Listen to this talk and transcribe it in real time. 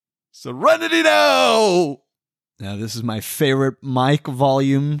Serenity now! Now, this is my favorite mic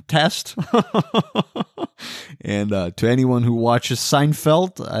volume test. And to anyone who watches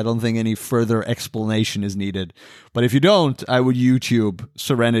Seinfeld, I don't think any further explanation is needed. But if you don't, I would YouTube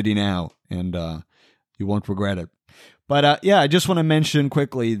Serenity Now, and you won't regret it. But I just want to mention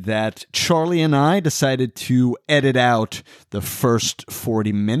quickly that Charlie and I decided to edit out the first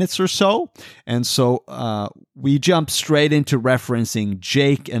 40 minutes or so. And so we jumped straight into referencing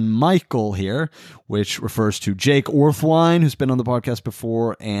Jake and Michael here, which refers to Jake Orthwine, who's been on the podcast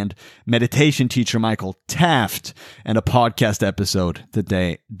before, and meditation teacher Michael Taft, and a podcast episode that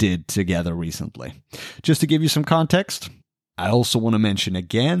they did together recently. Just to give you some context, I also want to mention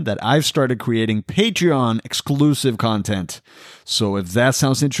again that I've started creating Patreon exclusive content. So if that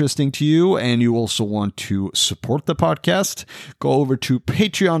sounds interesting to you and you also want to support the podcast, go over to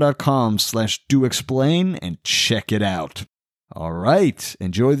patreon.com/doexplain and check it out. All right,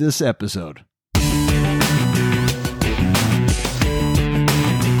 enjoy this episode.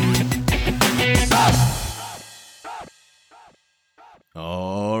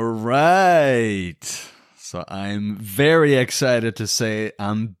 All right. So I'm very excited to say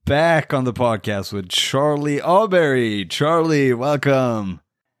I'm back on the podcast with Charlie Awbery. Charlie, welcome.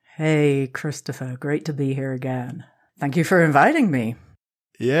 Hey, Christopher. Great to be here again. Thank you for inviting me.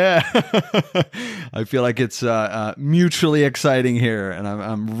 Yeah. I feel like it's mutually exciting here, and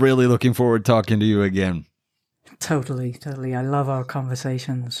I'm really looking forward to talking to you again. Totally. I love our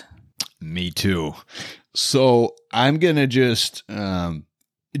conversations. Me too. So I'm going to just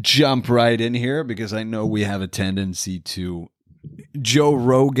jump right in here because I know we have a tendency to Joe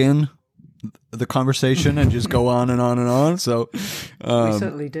Rogan the conversation and just go on and on and on. So we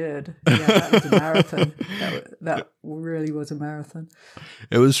certainly did. Yeah, that was a marathon. That really was a marathon.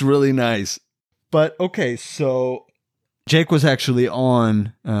 It was really nice. But okay, so Jake was actually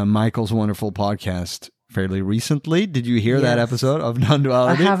on Michael's wonderful podcast fairly recently. Did you hear that episode of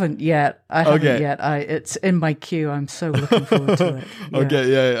Non-Duality? I haven't yet. It's in my queue. I'm so looking forward to it. Yeah.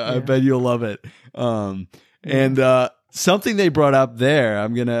 Okay, yeah. I bet you'll love it. And something they brought up there,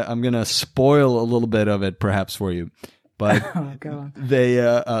 I'm gonna spoil a little bit of it perhaps for you. But go on. They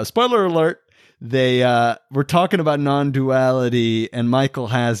spoiler alert. They were talking about non-duality, and Michael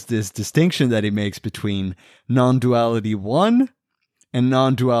has this distinction that he makes between non-duality 1 and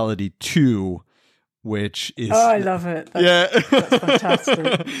non-duality 2. Which is I love it. That's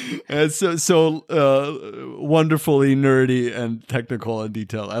fantastic. And so wonderfully nerdy and technical and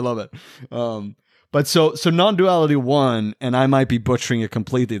detailed. I love it. But so non-duality 1, and I might be butchering it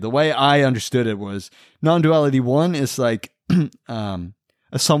completely. The way I understood it was non-duality 1 is like a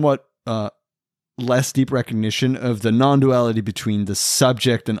somewhat less deep recognition of the non-duality between the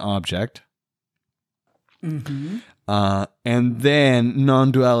subject and object. Mm-hmm. And then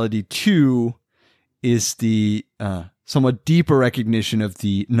non-duality 2 is the somewhat deeper recognition of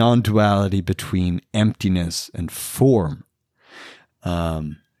the non-duality between emptiness and form.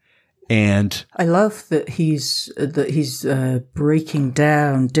 And I love that he's breaking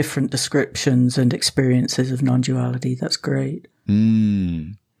down different descriptions and experiences of non-duality. That's great.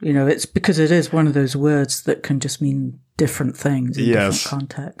 You know, it's because it is one of those words that can just mean different things in different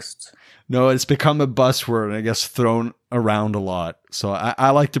contexts. No, it's become a buzzword, I guess, thrown around a lot. So I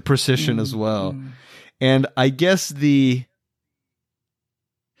like the precision as well. And I guess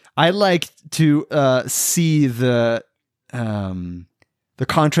I like to see the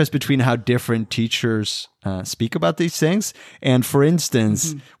contrast between how different teachers speak about these things. And for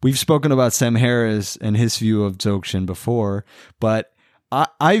instance, we've spoken about Sam Harris and his view of Dzogchen before, but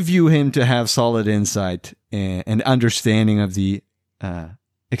I view him to have solid insight and understanding of the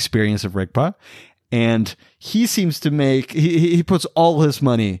experience of Rigpa. And he seems to make, he puts all his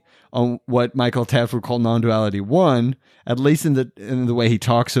money on what Michael Taft would call non-duality 1, at least in the way he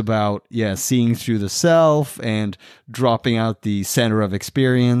talks about, seeing through the self and dropping out the center of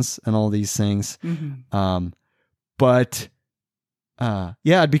experience and all these things. But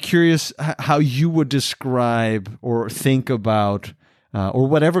I'd be curious how you would describe or think about, or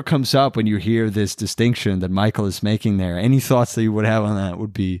whatever comes up when you hear this distinction that Michael is making there. Any thoughts that you would have on that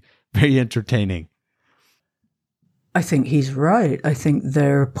would be very entertaining. I think he's right. I think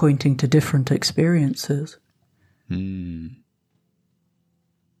they're pointing to different experiences. Do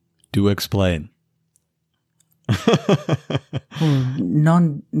explain.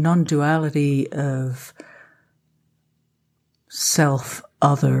 Non-duality of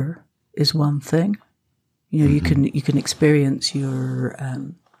self-other is one thing. You know, you can experience your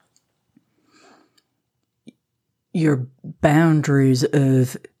boundaries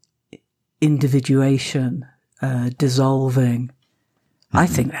of individuation dissolving I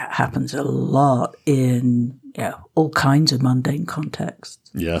think that happens a lot in all kinds of mundane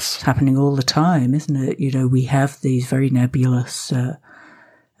contexts. Yes. It's happening all the time, isn't it? We have these very nebulous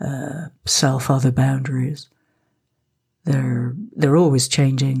self-other boundaries. They're always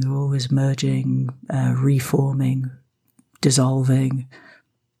changing, they're always merging, reforming, dissolving.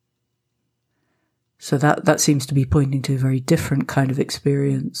 So that seems to be pointing to a very different kind of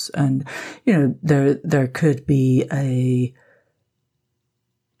experience. And, there could be a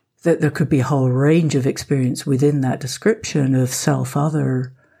whole range of experience within that description of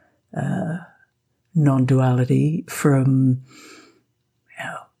self-other non-duality, from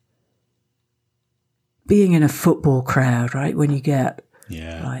being in a football crowd, right? When you get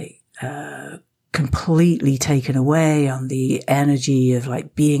completely taken away on the energy of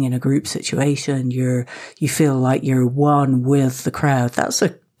being in a group situation, you feel like you're one with the crowd. That's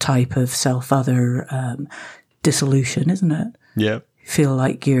a type of self-other dissolution, isn't it? Yeah. Feel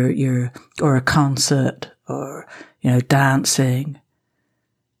like you're or a concert, or dancing.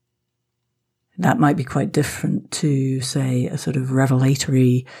 That might be quite different to, say, a sort of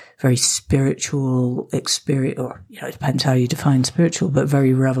revelatory, very spiritual experience, or it depends how you define spiritual, but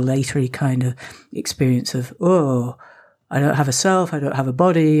very revelatory kind of experience of, I don't have a self, I don't have a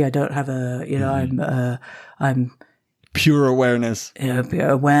body, I don't have a I'm pure awareness.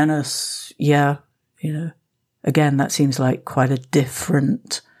 Awareness, yeah, Again, that seems like quite a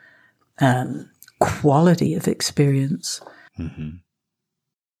different quality of experience. Mm-hmm.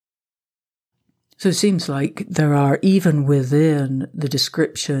 So it seems like there are, even within the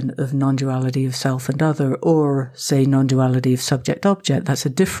description of non-duality of self and other, or say non-duality of subject-object, that's a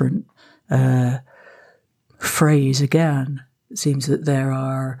different phrase again. It seems that there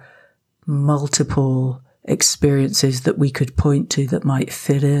are multiple experiences that we could point to that might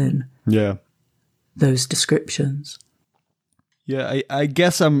fit in. Yeah. Those descriptions. Yeah, I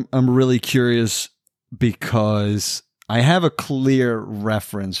guess I'm really curious because I have a clear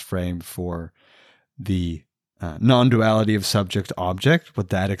reference frame for the non-duality of subject-object, what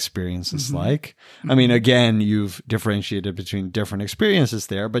that experience is like. I mean, again, you've differentiated between different experiences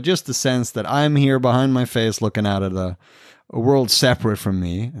there, but just the sense that I'm here behind my face looking out at a world separate from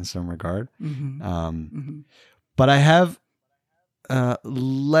me in some regard. But I have a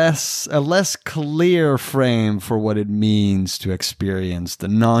less clear frame for what it means to experience the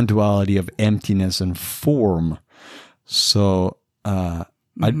non-duality of emptiness and form. So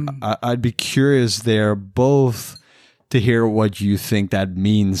I'd be curious there, both to hear what you think that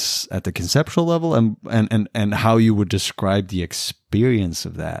means at the conceptual level, and how you would describe the experience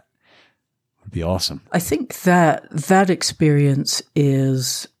of that. Would be awesome. I think that experience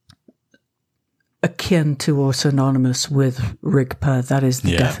is akin to or synonymous with Rigpa. That is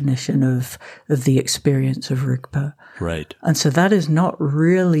the definition of the experience of Rigpa. Right. And so that is not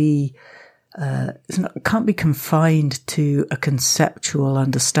really, can't be confined to a conceptual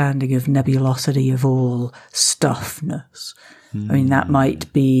understanding of nebulosity of all stuffness. I mean, that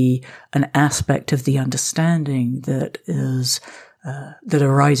might be an aspect of the understanding that is, that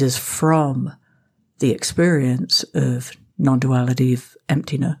arises from the experience of non-duality of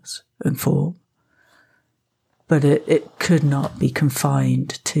emptiness and form. But it could not be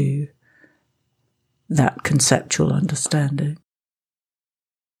confined to that conceptual understanding.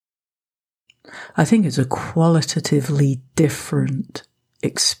 I think it's a qualitatively different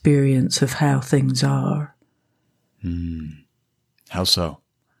experience of how things are. How so?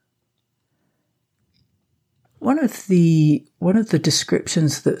 One of the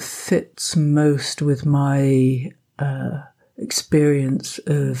descriptions that fits most with my experience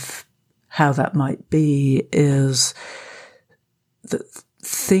of how that might be is that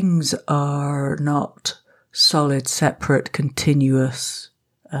things are not solid, separate, continuous,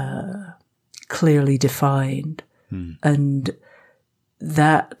 clearly defined. And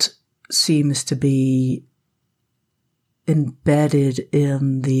that seems to be embedded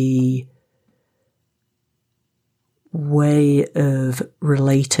in the way of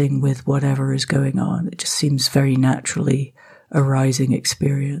relating with whatever is going on. It just seems very naturally arising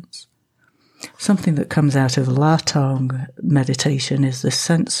experience. Something that comes out of Latong meditation is the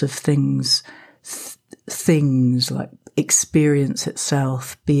sense of things like experience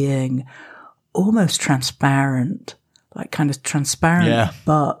itself being almost transparent, like kind of transparent,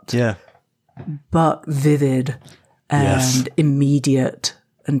 but vivid and immediate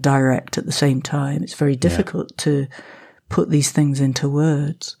and direct at the same time. It's very difficult to put these things into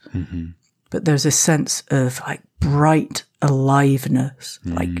words. But there's a sense of like bright aliveness,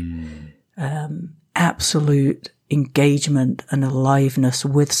 like absolute engagement and aliveness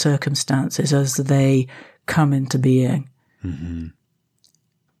with circumstances as they come into being.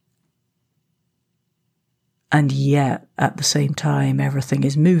 and yet at the same time, everything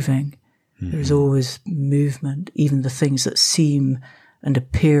is moving. There's always movement, even the things that seem and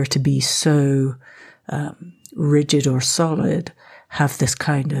appear to be so rigid or solid have this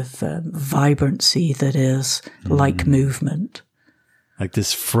kind of vibrancy that is like movement. Like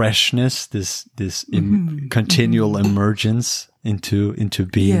this freshness, this continual emergence into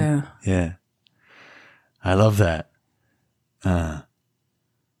being. Yeah. I love that.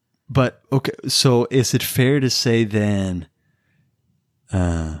 But okay, so is it fair to say then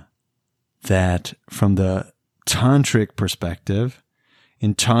that from the tantric perspective,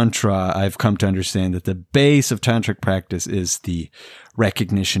 in Tantra, I've come to understand that the base of tantric practice is the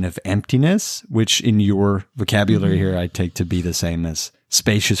recognition of emptiness, which in your vocabulary here I take to be the same as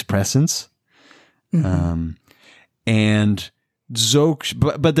spacious presence. And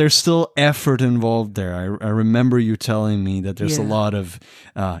Dzogchen, but there's still effort involved there. I remember you telling me that there's a lot of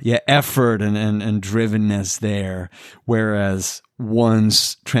effort and drivenness there, whereas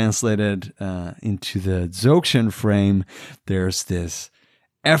once translated into the Dzogchen frame, there's this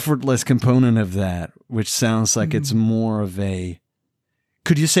effortless component of that, which sounds like it's more of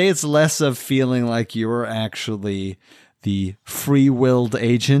could you say it's less of feeling like you're actually the free-willed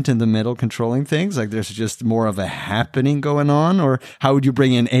agent in the middle controlling things? Like there's just more of a happening going on? Or how would you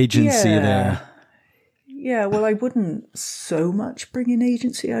bring in agency there? Yeah, well, I wouldn't so much bring in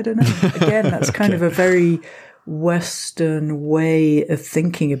agency. I don't know. Again, that's kind of a very Western way of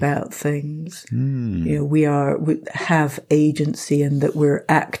thinking about things. You know, we have agency and that we're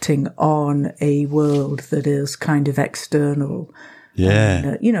acting on a world that is kind of external. Yeah.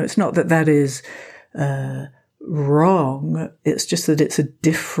 And, it's not that is wrong. It's just that it's a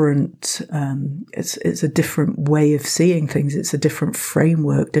different, it's a different way of seeing things. It's a different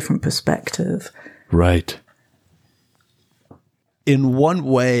framework, different perspective. Right. In one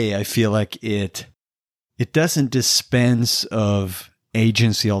way, I feel like it doesn't dispense of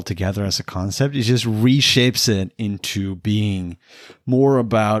agency altogether as a concept. It just reshapes it into being more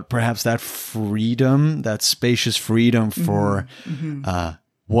about perhaps that freedom, that spacious freedom for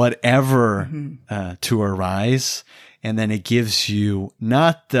whatever to arise. And then it gives you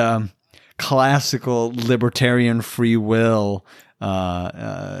not the classical libertarian free will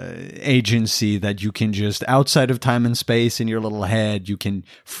agency that you can just outside of time and space in your little head, you can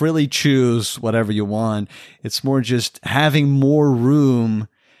freely choose whatever you want. It's more just having more room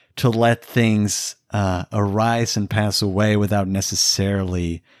to let things arise and pass away without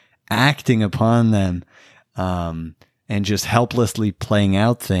necessarily acting upon them, and just helplessly playing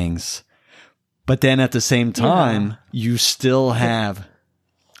out things. But then at the same time, you still have...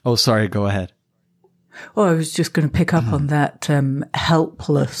 Oh, sorry, go ahead. Well, I was just going to pick up on that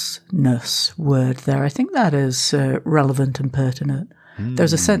helplessness word there. I think that is relevant and pertinent.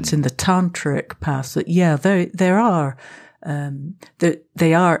 There's a sense in the tantric path that,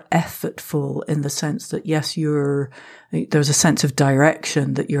 they are effortful in the sense that, yes, there's a sense of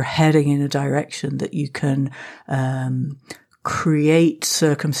direction, that you're heading in a direction, that you can create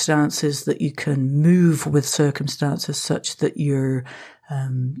circumstances, that you can move with circumstances such that you're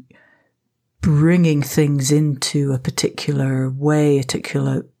bringing things into a particular way, a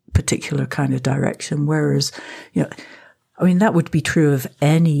particular kind of direction. Whereas, that would be true of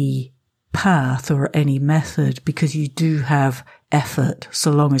any path or any method, because you do have effort. So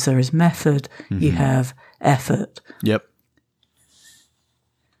long as there is method, you have effort. Yep.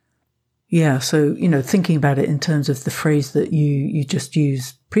 Yeah. So, thinking about it in terms of the phrase that you just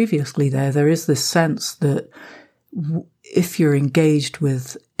used previously there is this sense that if you're engaged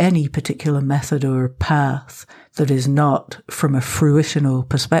with any particular method or path that is not from a fruitional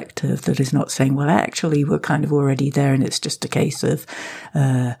perspective, that is not saying, well, actually, we're kind of already there and it's just a case of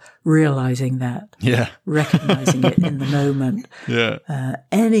realizing that, recognizing it in the moment. Yeah.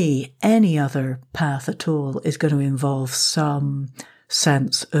 Any other path at all is going to involve some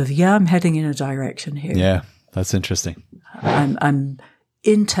sense of, I'm heading in a direction here. Yeah, that's interesting. I'm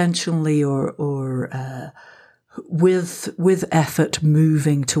intentionally or with effort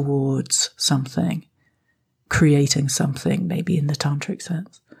moving towards something, creating something, maybe in the tantric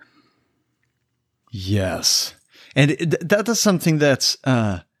sense. Yes. And that's something that's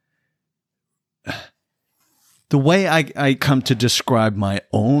the way I come to describe my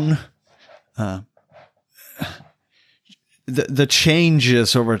own the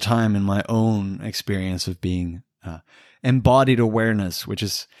changes over time in my own experience of being embodied awareness, which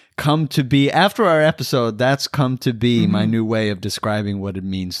has come to be, after our episode, that's come to be my new way of describing what it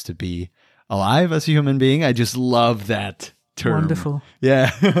means to be alive as a human being. I just love that term. Wonderful.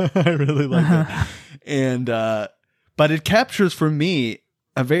 Yeah, I really like it. And, but it captures for me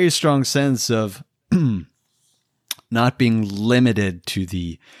a very strong sense of not being limited to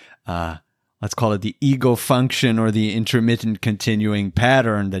the, let's call it the ego function or the intermittent continuing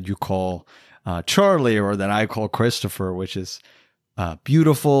pattern that you call Charlie, or that I call Christopher, which is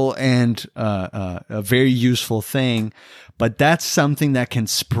beautiful and a very useful thing. But that's something that can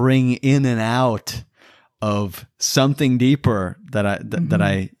spring in and out of something deeper that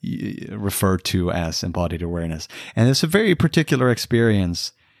I refer to as embodied awareness. And it's a very particular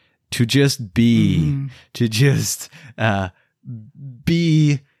experience to just be, to just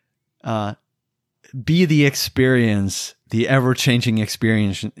be the experience, the ever-changing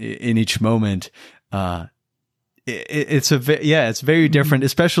experience in each moment. It's very different,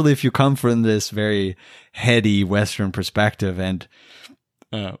 especially if you come from this very heady Western perspective, and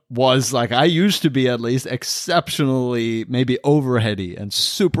was, like I used to be at least, exceptionally maybe overheady and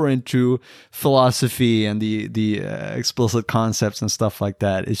super into philosophy and the explicit concepts and stuff like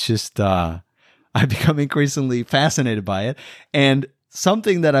that. It's just I've become increasingly fascinated by it, and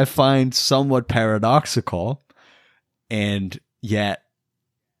something that I find somewhat paradoxical and yet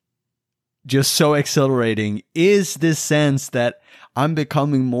just so exhilarating is this sense that I'm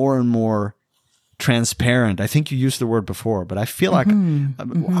becoming more and more transparent. I think you used the word before, but I feel like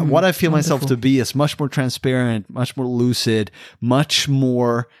what I feel myself to be is much more transparent, much more lucid, much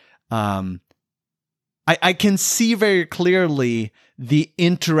more I can see very clearly the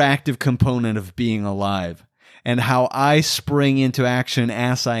interactive component of being alive and how I spring into action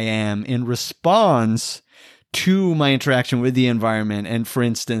as I am in response to my interaction with the environment. And for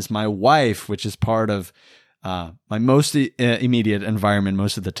instance, my wife, which is part of my most immediate environment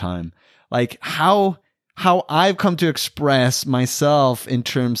most of the time, like how I've come to express myself in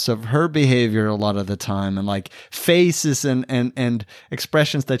terms of her behavior a lot of the time, and like faces and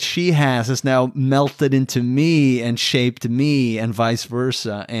expressions that she has now melted into me and shaped me, and vice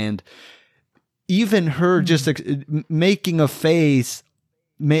versa. And even her just making a face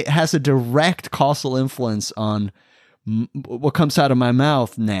has a direct causal influence on what comes out of my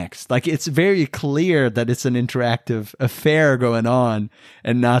mouth next. Like, it's very clear that it's an interactive affair going on,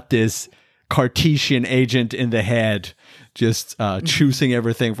 and not this Cartesian agent in the head just choosing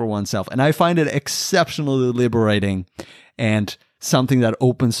everything for oneself. And I find it exceptionally liberating, and something that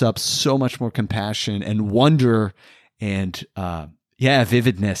opens up so much more compassion and wonder and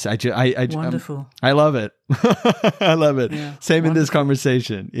vividness. Wonderful. I love it. I love it. Yeah, Same wonderful. In this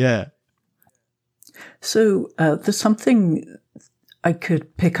conversation. Yeah. So there's something I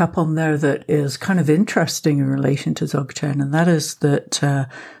could pick up on there that is kind of interesting in relation to Dzogchen, and that is that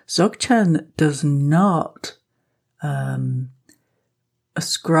Dzogchen does not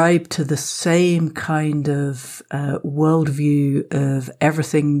ascribe to the same kind of worldview of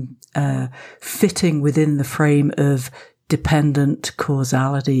everything fitting within the frame of dependent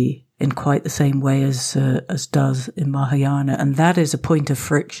causality in quite the same way as does in Mahayana, and that is a point of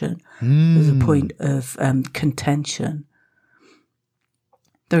friction. There's a point of contention.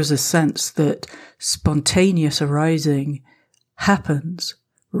 There's a sense that spontaneous arising happens,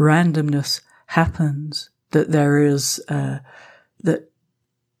 randomness happens, that there is that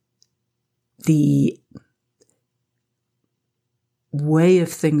the way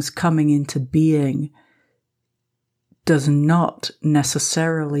of things coming into being does not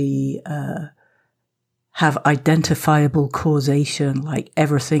necessarily have identifiable causation, like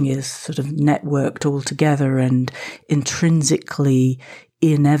everything is sort of networked all together and intrinsically,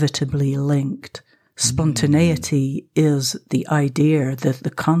 inevitably linked. Spontaneity is the idea,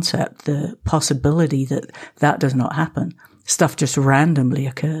 the concept, the possibility that does not happen. Stuff just randomly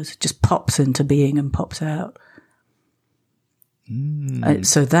occurs, just pops into being and pops out.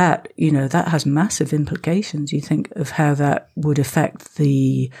 So that, that has massive implications. You think of how that would affect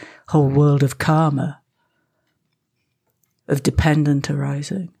the whole world of karma, of dependent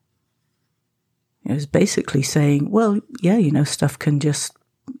arising. It's basically saying, well, yeah, stuff can just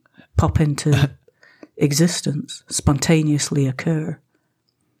pop into existence, spontaneously occur.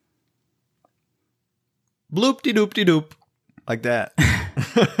 Bloop-de-doop-de-doop. Like that.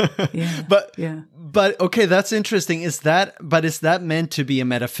 Yeah. But okay, that's interesting. Is that meant to be a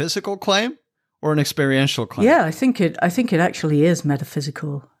metaphysical claim or an experiential claim? Yeah, I think it actually is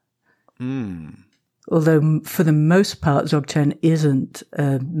metaphysical. Although for the most part, Dzogchen isn't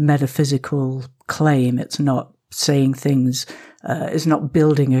a metaphysical claim. It's not saying things, it's not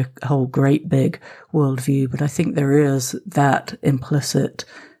building a whole great big worldview, but I think there is that implicit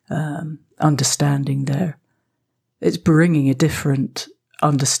understanding there. It's bringing a different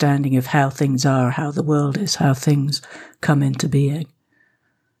understanding of how things are, how the world is, how things come into being.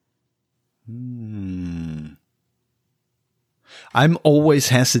 I'm always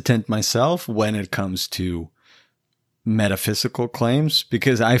hesitant myself when it comes to metaphysical claims,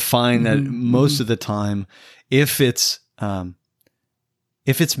 because I find that most of the time, if it's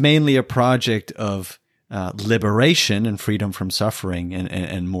mainly a project of liberation and freedom from suffering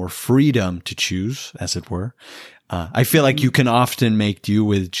and more freedom to choose, as it were, I feel like you can often make do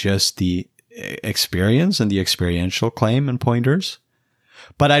with just the experience and the experiential claim and pointers.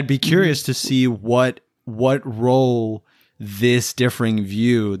 But I'd be curious to see what role this differing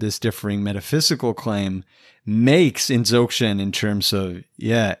view, this differing metaphysical claim makes in Dzogchen in terms of,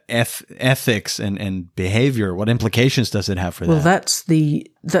 ethics and behavior. What implications does it have for that? Well,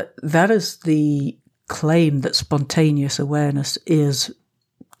 that is the claim that spontaneous awareness is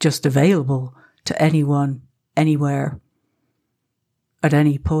just available to anyone, anywhere, at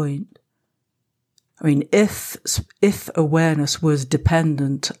any point. I mean, if awareness was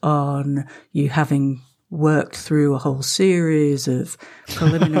dependent on you having worked through a whole series of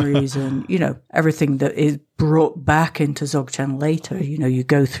preliminaries and, everything that is brought back into Dzogchen later, you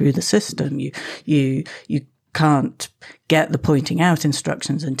go through the system, you can't get the pointing out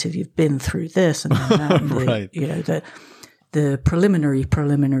instructions until you've been through this and then that, and right. The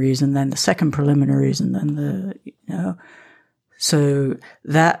preliminaries and then the second preliminaries and then so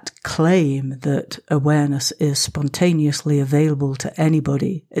that claim that awareness is spontaneously available to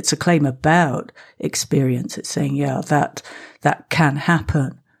anybody, it's a claim about experience. It's saying, that can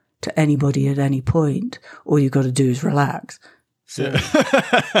happen to anybody at any point. All you've got to do is relax. So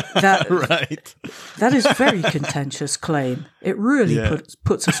that is a very contentious claim. It really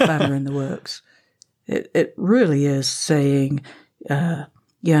puts a spanner in the works. It really is saying, no,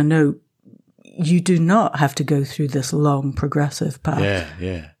 you do not have to go through this long progressive path.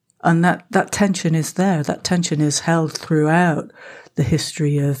 And that tension is there. That tension is held throughout the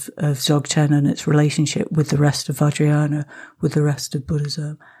history of Dzogchen and its relationship with the rest of Vajrayana, with the rest of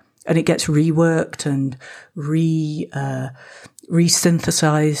Buddhism. And it gets reworked and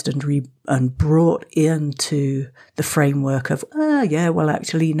resynthesized and brought into the framework of,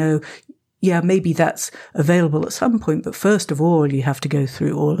 maybe that's available at some point, but first of all, you have to go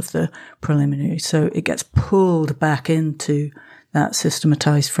through all of the preliminaries. So it gets pulled back into that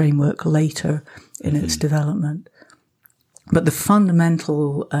systematized framework later in its development. But the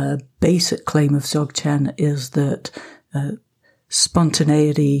fundamental basic claim of Dzogchen is that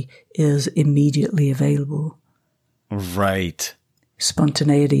spontaneity is immediately available. Right.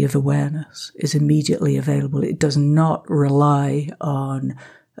 Spontaneity of awareness is immediately available. It does not rely on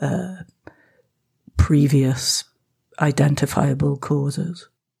previous identifiable causes.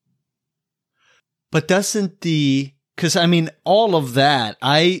 But doesn't because all of that,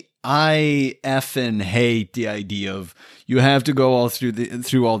 I effing hate the idea of you have to go all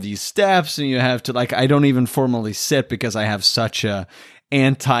through all these steps and you have to, I don't even formally sit because I have such a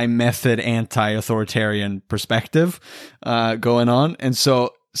anti-method, anti-authoritarian perspective going on. And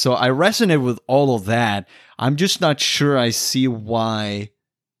so I resonate with all of that. I'm just not sure I see why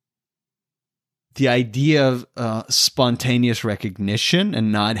the idea of spontaneous recognition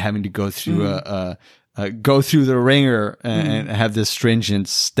and not having to go through go through the ringer and have this stringent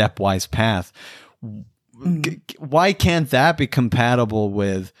stepwise path. Why can't that be compatible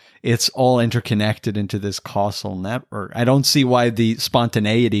with it's all interconnected into this causal network? I don't see why the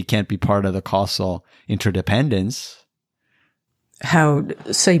spontaneity can't be part of the causal interdependence.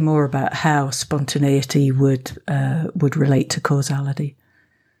 Say more about how spontaneity would relate to causality,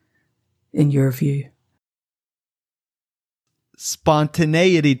 in your view.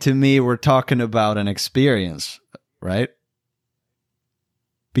 Spontaneity, to me, we're talking about an experience, right?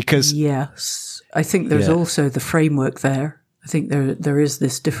 Because yes, I think there's also the framework there. I think there is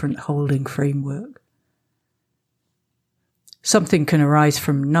this different holding framework. Something can arise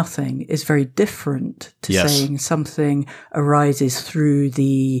from nothing is very different to saying something arises through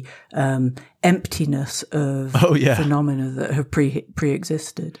the emptiness of phenomena that have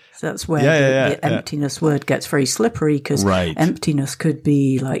pre-existed. So that's where the emptiness word gets very slippery, because emptiness could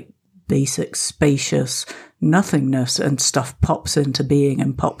be like basic spacious nothingness, and stuff pops into being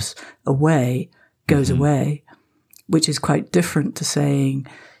and pops away, goes away, which is quite different to saying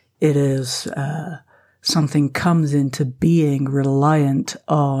it is something comes into being reliant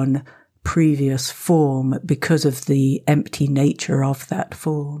on previous form because of the empty nature of that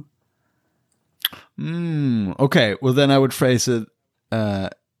form. Okay, well then I would phrase it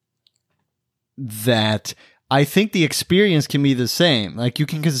that I think the experience can be the same. Like, you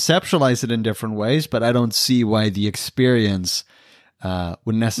can conceptualize it in different ways, but I don't see why the experience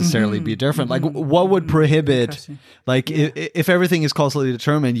would necessarily be different. Like, what would prohibit, like, if everything is causally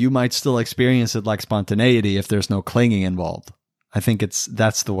determined, you might still experience it like spontaneity if there's no clinging involved. I think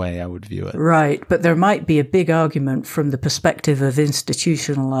that's the way I would view it. Right. But there might be a big argument from the perspective of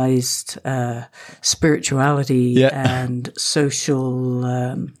institutionalized spirituality and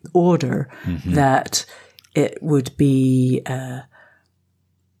social order that it would be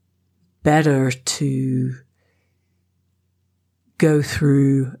better to go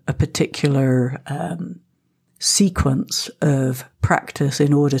through a particular sequence of practice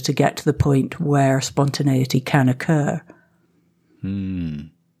in order to get to the point where spontaneity can occur. I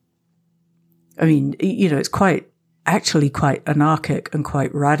mean, it's actually quite anarchic and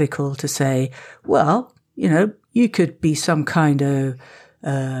quite radical to say, well, you could be some kind of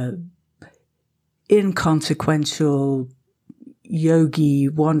inconsequential yogi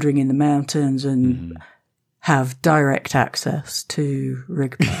wandering in the mountains and have direct access to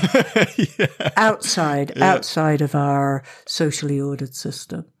Rigpa outside of our socially ordered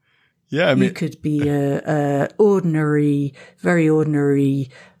system. Yeah, I mean, you could be a very ordinary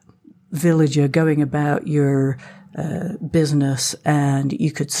villager going about your business, and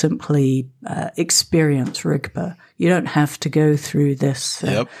you could simply experience Rigpa. You don't have to go through this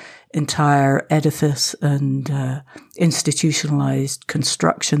entire edifice and institutionalized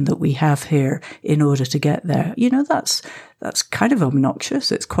construction that we have here in order to get there. That's kind of obnoxious.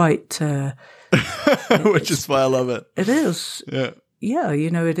 It's quite, which is why I love it. It is. Yeah. Yeah,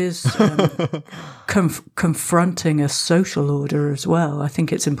 it is confronting a social order as well. I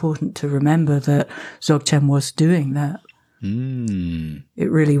think it's important to remember that Dzogchen was doing that. It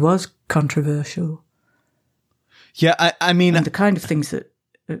really was controversial. Yeah, I mean... And the kind of things that...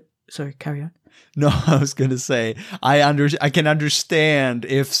 sorry, carry on. No, I was going to say, I can understand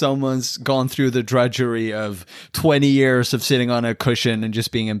if someone's gone through the drudgery of 20 years of sitting on a cushion and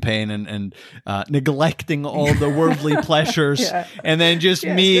just being in pain and neglecting all the worldly pleasures. And then just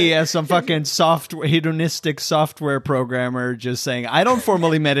me as some fucking hedonistic software programmer just saying, I don't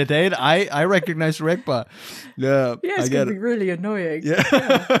formally meditate. I recognize Rigpa. Yeah, it's going to be really annoying.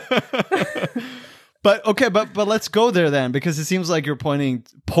 Yeah. But okay, but let's go there then, because it seems like you're pointing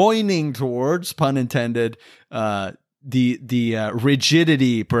towards, pun intended, the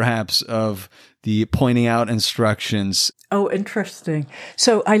rigidity perhaps of the pointing out instructions. Oh, interesting.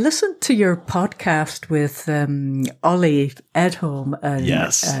 So I listened to your podcast with Ollie Edholm.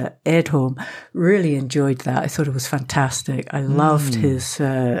 Yes. Edholm. Really enjoyed that. I thought it was fantastic. I loved his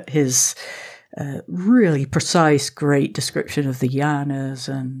really precise, great description of the yanas.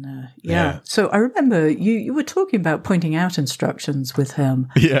 And so I remember you were talking about pointing out instructions with him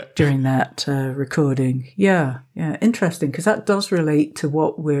during that recording. Yeah. Interesting, because that does relate to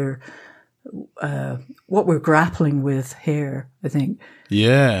what we're grappling with here, I think.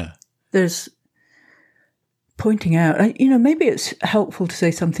 Yeah. There's pointing out, maybe it's helpful to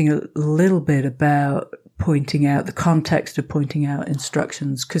say something a little bit about pointing out, the context of pointing out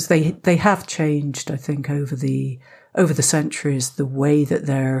instructions, because they have changed, I think, over the centuries, the way that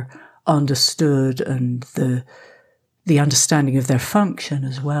they're understood and the understanding of their function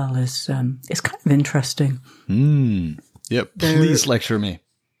as well is kind of interesting. Yep. Please lecture me.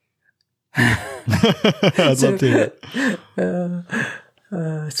 I'd love to hear.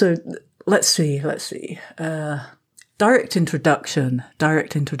 So let's see. Direct introduction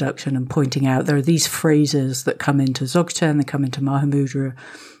and pointing out. There are these phrases that come into Dzogchen, they come into Mahamudra.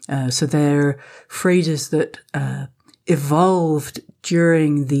 So they're phrases that evolved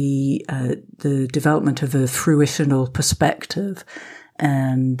during the development of a fruitional perspective.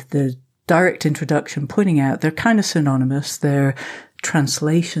 And the direct introduction, pointing out, they're kind of synonymous. They're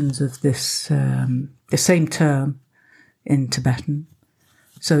translations of this the same term in Tibetan.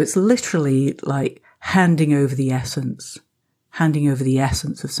 So it's literally like handing over the essence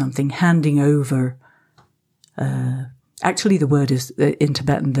of something, handing over. Actually, the word is, in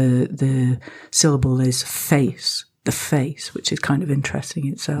Tibetan, the syllable is face, the face, which is kind of interesting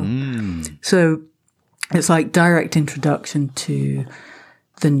itself. So it's like direct introduction to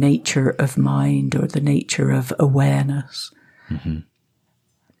the nature of mind or the nature of awareness.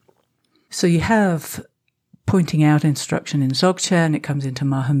 So you have pointing out instruction in Dzogchen. It comes into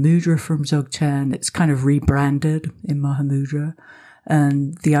Mahamudra from Dzogchen. It's kind of rebranded in Mahamudra.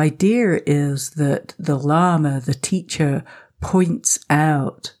 And the idea is that the Lama, the teacher, points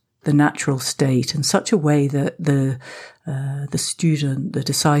out the natural state in such a way that the student, the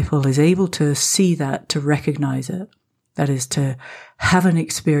disciple, is able to see that, to recognize it. That is, to have an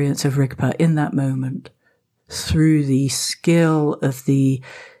experience of Rigpa in that moment through the skill of the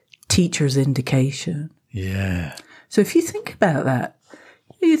teacher's indication. Yeah. So if you think about that,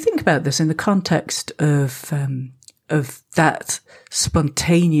 you think about this in the context of that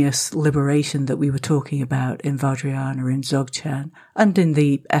spontaneous liberation that we were talking about in Vajrayana, in Dzogchen, and in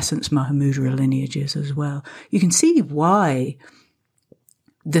the Essence Mahamudra lineages as well. You can see why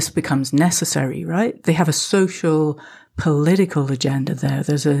this becomes necessary, right? They have a social, political agenda there.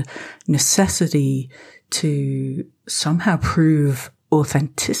 There's a necessity to somehow prove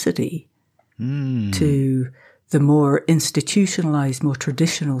authenticity to the more institutionalized, more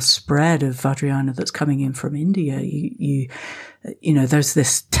traditional spread of Vajrayana that's coming in from India. You know, there's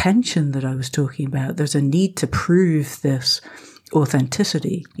this tension that I was talking about. There's a need to prove this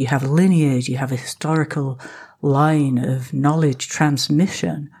authenticity. You have a lineage, you have a historical line of knowledge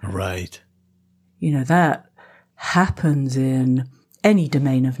transmission. Right. You know, that happens in any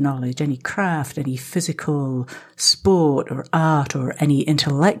domain of knowledge, any craft, any physical sport or art or any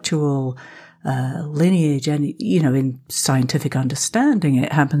intellectual lineage, and, you know, in scientific understanding,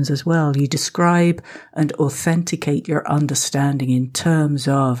 it happens as well. You describe and authenticate your understanding in terms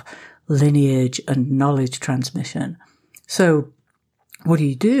of lineage and knowledge transmission. So what do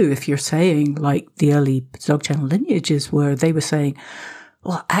you do if you're saying, like the early Dzogchen lineages where they were saying,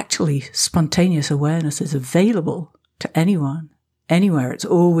 well, actually, spontaneous awareness is available to anyone, anywhere. It's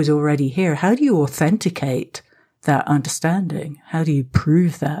always already here. How do you authenticate that understanding? How do you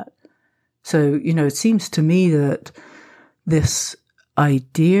prove that? So, you know, it seems to me that this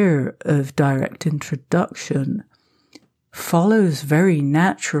idea of direct introduction follows very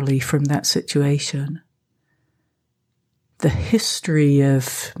naturally from that situation. The history of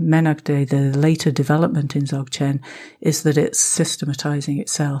Menakde, the later development in Dzogchen, is that it's systematizing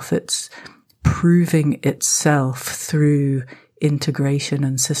itself. It's proving itself through integration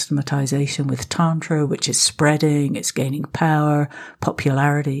and systematization with Tantra, which is spreading, it's gaining power,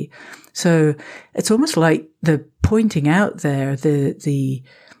 popularity. So it's almost like the pointing out there, the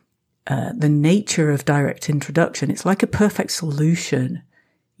nature of direct introduction. It's like a perfect solution.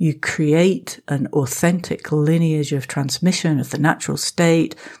 You create an authentic lineage of transmission of the natural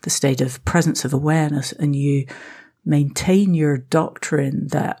state, the state of presence of awareness, and you maintain your doctrine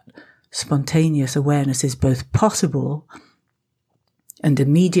that spontaneous awareness is both possible and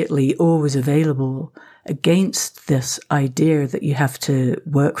immediately always available, against this idea that you have to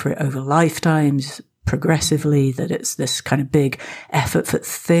work for it over lifetimes, progressively, that it's this kind of big effortful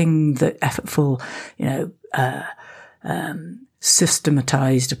thing, that effortful, you know,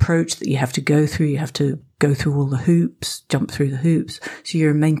 systematized approach that you have to go through. You have to go through all the hoops, jump through the hoops. So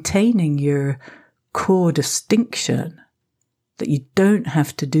you're maintaining your core distinction that you don't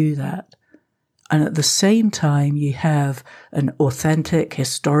have to do that. And at the same time, you have an authentic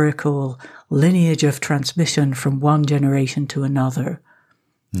historical lineage of transmission from one generation to another.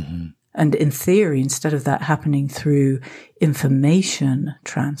 Mm-hmm. And in theory, instead of that happening through information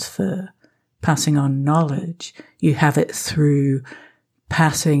transfer, passing on knowledge, you have it through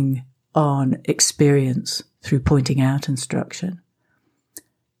passing on experience, through pointing out instruction.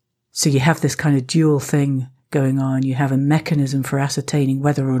 So you have this kind of dual thing going on. You have a mechanism for ascertaining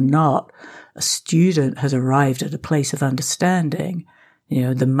whether or not a student has arrived at a place of understanding. You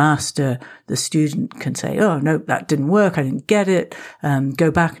know, the master, the student can say, oh, no, that didn't work. I didn't get it.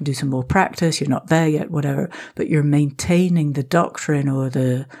 Go back and do some more practice. You're not there yet, whatever. But you're maintaining the doctrine or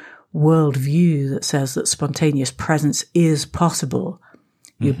the worldview that says that spontaneous presence is possible.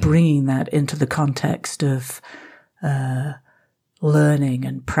 You're bringing that into the context of learning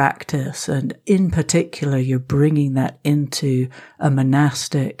and practice. And in particular, you're bringing that into a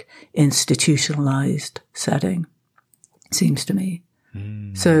monastic, institutionalized setting, it seems to me.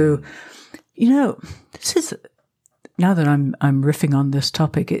 So, you know, this is, now that I'm riffing on this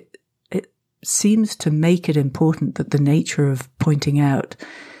topic, it seems to make it important that the nature of pointing out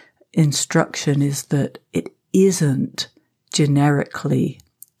instruction is that it isn't generally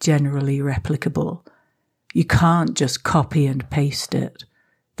replicable. You can't just copy and paste it.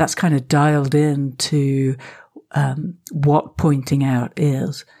 That's kind of dialed in to what pointing out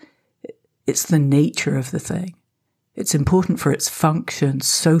is. It's the nature of the thing. It's important for its function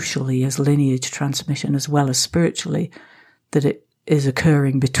socially as lineage transmission as well as spiritually, that it is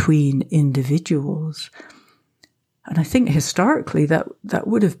occurring between individuals. And I think historically that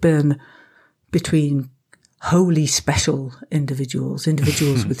would have been between wholly special individuals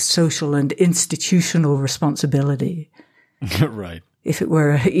with social and institutional responsibility. Right. If it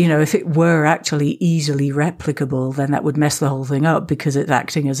were actually easily replicable, then that would mess the whole thing up, because it's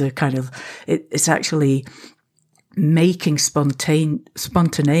acting as a kind of, it's actually making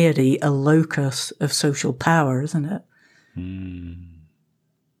spontaneity a locus of social power, isn't it?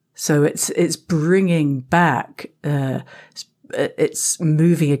 So it's bringing back it's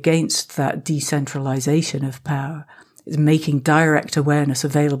moving against that decentralization of power. It's making direct awareness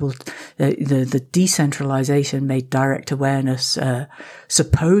available. The decentralization made direct awareness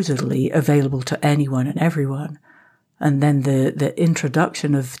supposedly available to anyone and everyone. And then the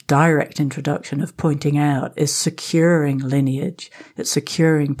direct introduction of pointing out is securing lineage. It's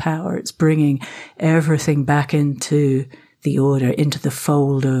securing power. It's bringing everything back into the order, into the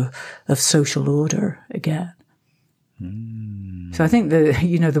fold of social order again. Mm. So I think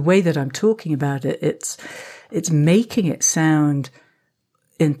the way that I'm talking about it, it's making it sound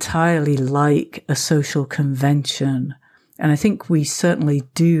entirely like a social convention. And I think we certainly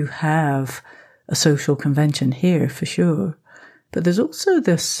do have a social convention here for sure. But there's also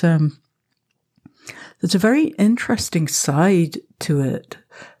this, there's a very interesting side to it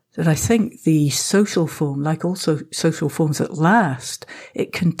that I think the social form, like also social forms that last,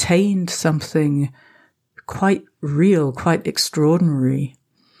 it contained something quite real, quite extraordinary.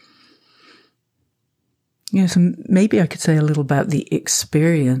 So maybe I could say a little about the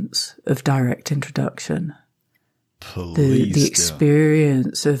experience of direct introduction. The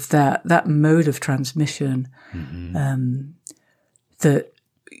experience of that mode of transmission, that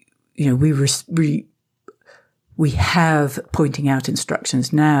we have pointing out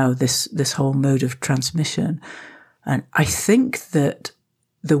instructions now. This whole mode of transmission, and I think that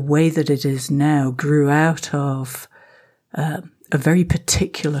the way that it is now grew out of a very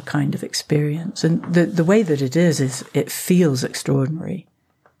particular kind of experience, and the way that it is it feels extraordinary.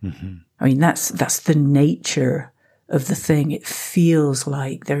 Mm-hmm. I mean, that's the nature of the thing. It feels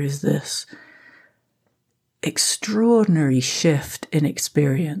like there is this extraordinary shift in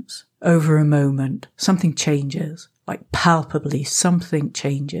experience over a moment. Something changes, like palpably something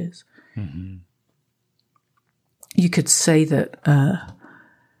changes. Mm-hmm. You could say that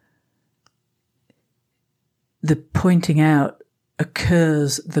the pointing out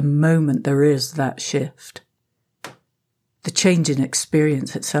occurs the moment there is that shift. The change in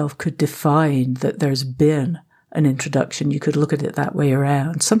experience itself could define that there's been an introduction. You could look at it that way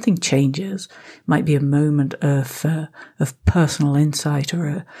around. Something changes. It might be a moment of personal insight or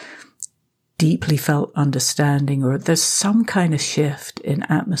a deeply felt understanding, or there's some kind of shift in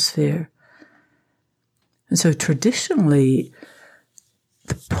atmosphere. And so traditionally,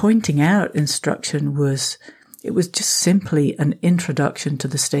 the pointing out instruction was just simply an introduction to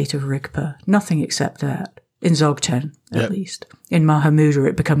the state of Rigpa. Nothing except that. In Dzogchen, at least. In Mahamudra,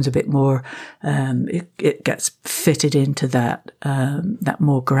 it becomes a bit more, it gets fitted into that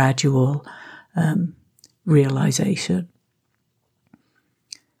more gradual realization.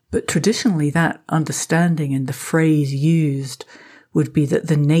 But traditionally, that understanding and the phrase used would be that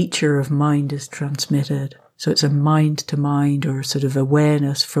the nature of mind is transmitted. So it's a mind to mind, or sort of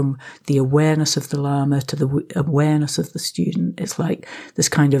awareness, from the awareness of the Lama to the awareness of the student. It's like this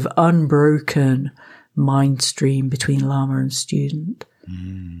kind of unbroken mind stream between Lama and student.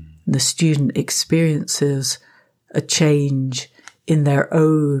 Mm. The student experiences a change in their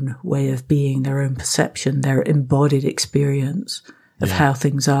own way of being, their own perception, their embodied experience of how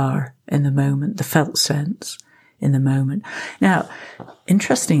things are in the moment, the felt sense in the moment. Now,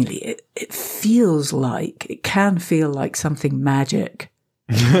 interestingly, it can feel like something magic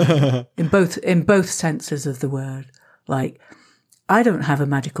in both senses of the word. Like, I don't have a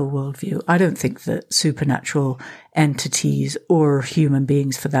magical worldview. I don't think that supernatural entities, or human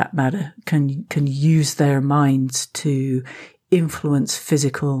beings for that matter, can use their minds to influence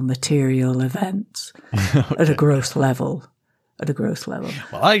physical, material events at a gross level.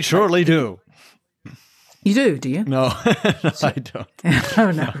 Well, I surely do. You do you? No, I don't.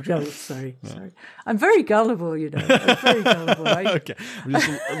 Oh, no, sorry. I'm very gullible, I'm very gullible. Okay, I'm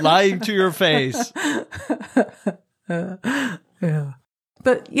just lying to your face. Yeah.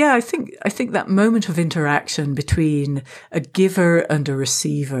 But yeah, I think that moment of interaction between a giver and a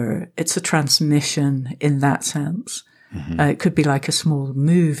receiver, it's a transmission in that sense. Mm-hmm. It could be like a small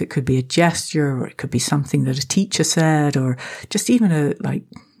move, it could be a gesture, or it could be something that a teacher said, or just even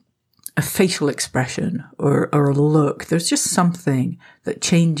a facial expression or a look. There's just something that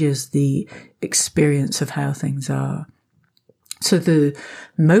changes the experience of how things are. So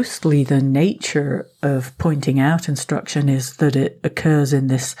mostly the nature of pointing out instruction is that it occurs in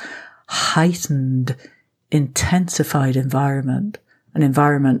this heightened, intensified environment, an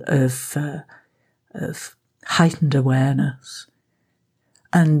environment of heightened awareness.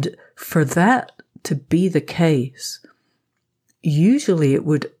 And for that to be the case, usually it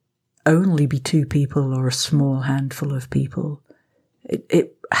would only be two people or a small handful of people.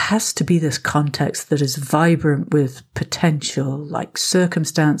 It has to be this context that is vibrant with potential, like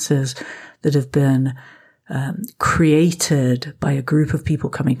circumstances that have been created by a group of people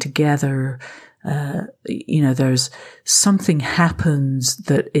coming together. There's something happens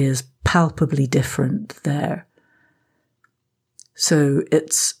that is palpably different there. So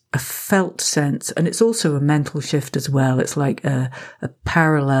it's a felt sense, and it's also a mental shift as well. It's like a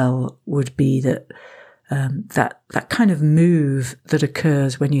parallel would be that that kind of move that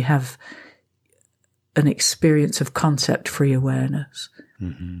occurs when you have an experience of concept-free awareness.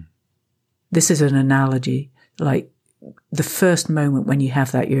 Mm-hmm. This is an analogy, like the first moment when you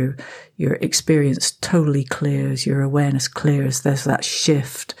have that, your experience totally clears, your awareness clears, there's that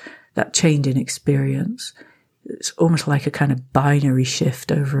shift, that change in experience. It's almost like a kind of binary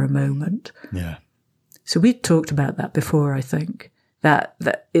shift over a moment. Yeah. So we talked about that before, I think. That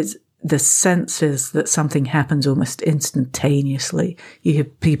is the sense is that something happens almost instantaneously. You hear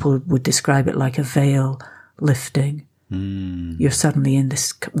people would describe it like a veil lifting. Mm. You're suddenly in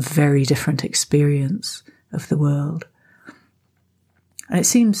this very different experience of the world. And it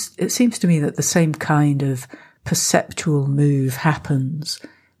seems to me that the same kind of perceptual move happens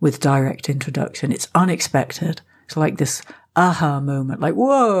with direct introduction. It's unexpected. It's like this aha moment, like,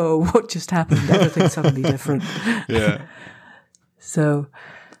 whoa, what just happened? Everything's suddenly different. Yeah. So,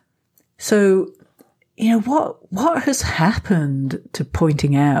 what has happened to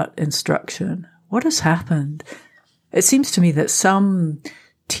pointing out instruction? What has happened? It seems to me that some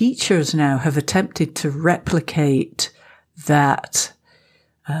teachers now have attempted to replicate that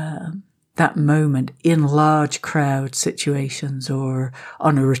moment in large crowd situations, or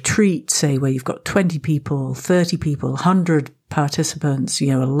on a retreat, say, where you've got 20 people, 30 people, 100 participants,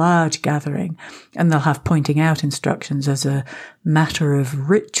 a large gathering, and they'll have pointing out instructions as a matter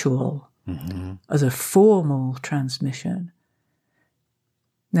of ritual, mm-hmm. as a formal transmission.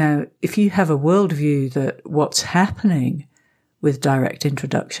 Now, if you have a worldview that what's happening with direct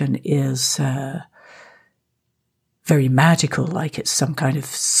introduction is very magical, like it's some kind of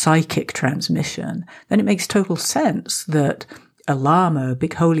psychic transmission, then it makes total sense that a lama, a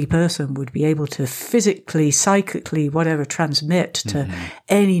big holy person, would be able to physically, psychically, whatever, transmit to mm-hmm.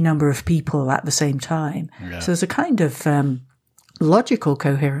 any number of people at the same time. Yeah. So there's a kind of logical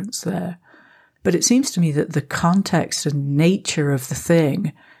coherence there. But it seems to me that the context and nature of the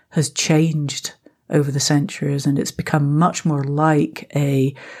thing has changed over the centuries, and it's become much more like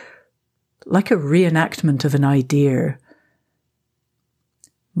a reenactment of an idea,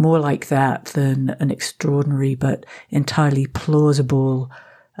 more like that than an extraordinary but entirely plausible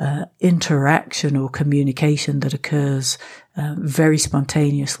interaction or communication that occurs very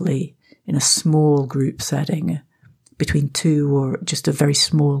spontaneously in a small group setting between two or just a very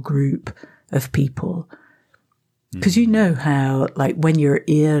small group of people. Because you know how, like, when you're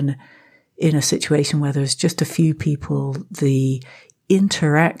in a situation where there's just a few people, the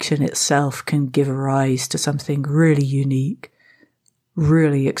interaction itself can give rise to something really unique,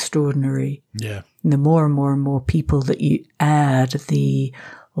 really extraordinary. Yeah. And the more and more and more people that you add, the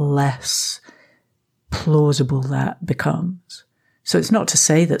less plausible that becomes. So it's not to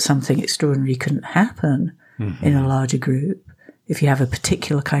say that something extraordinary couldn't happen mm-hmm. in a larger group. If you have a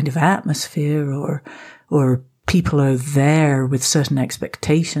particular kind of atmosphere, or people are there with certain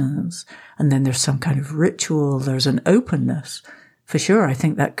expectations, and then there's some kind of ritual, there's an openness. For sure, I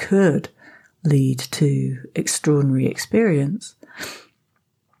think that could lead to extraordinary experience.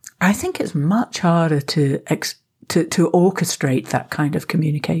 I think it's much harder to orchestrate that kind of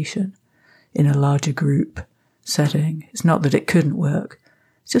communication in a larger group setting. It's not that it couldn't work.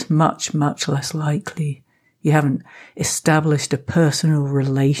 It's just much, much less likely. You haven't established a personal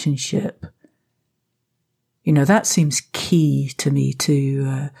relationship. That seems key to me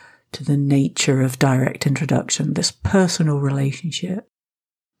to the nature of direct introduction, this personal relationship.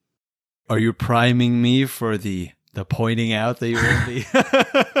 Are you priming me for the pointing out that you will be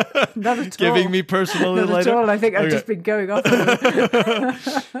Not at giving all. Me personal Not later? At all. I think I've just been going off.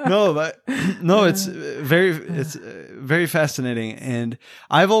 No, it's very fascinating, and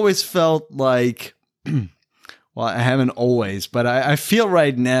I've always felt like, well, I haven't always, but I feel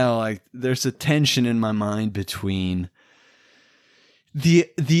right now like there's a tension in my mind between the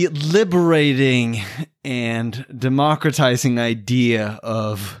liberating and democratizing idea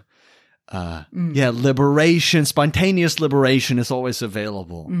of liberation. Spontaneous liberation is always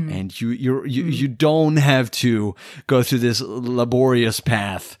available, and you don't have to go through this laborious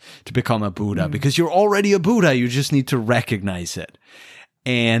path to become a Buddha, because you're already a Buddha. You just need to recognize it.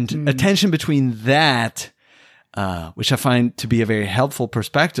 And a tension between that, which I find to be a very helpful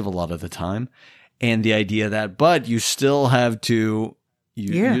perspective a lot of the time, and the idea that, but you still have to.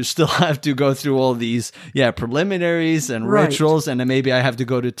 You still have to go through all these preliminaries and rituals, and then maybe I have to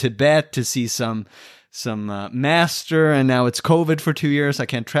go to Tibet to see some master, and now it's COVID for 2 years. I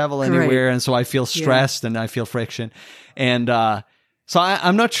can't travel anywhere, and so I feel stressed and I feel friction. And so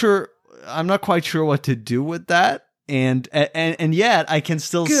I'm not sure. I'm not quite sure what to do with that. And yet I can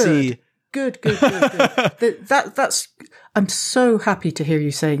still see. Good. That's. I'm so happy to hear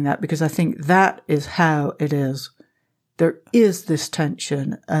you saying that, because I think that is how it is. There is this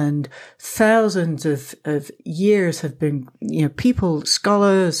tension, and thousands of years have been, people,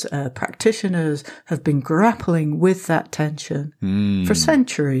 scholars, practitioners have been grappling with that tension for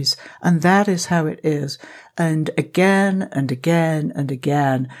centuries. And that is how it is. And again and again and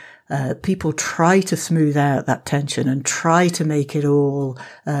again, people try to smooth out that tension and try to make it all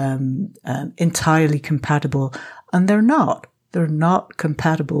entirely compatible. And they're not. They're not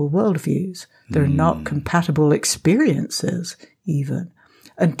compatible worldviews. They're not compatible experiences, even,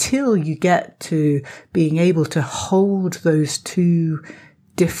 until you get to being able to hold those two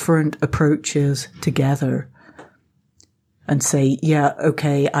different approaches together and say, yeah,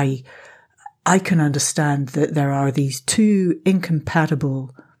 okay, I can understand that there are these two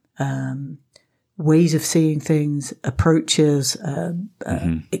incompatible ways of seeing things, approaches,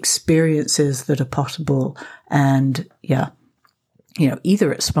 experiences that are possible. And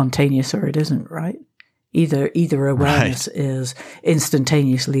either it's spontaneous or it isn't, right? Either awareness is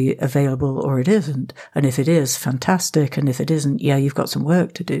instantaneously available or it isn't. And if it is, fantastic. And if it isn't, you've got some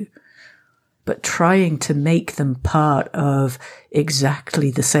work to do. But trying to make them part of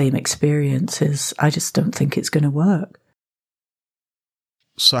exactly the same experiences, I just don't think it's going to work.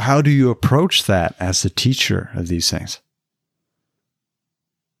 So how do you approach that as a teacher of these things?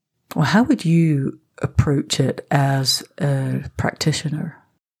 Well, how would you approach it as a practitioner?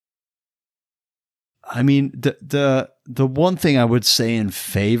 I mean, the one thing I would say in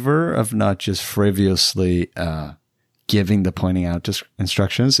favor of not just frivolously giving the pointing out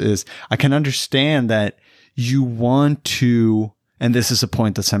instructions is I can understand that you want to, and this is a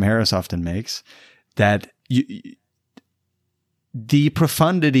point that Sam Harris often makes, that the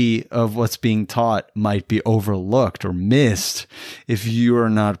profundity of what's being taught might be overlooked or missed if you are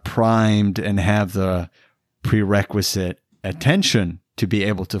not primed and have the prerequisite attention to be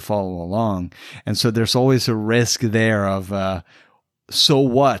able to follow along. And so there's always a risk there of so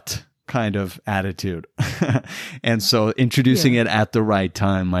what kind of attitude. And so introducing it at the right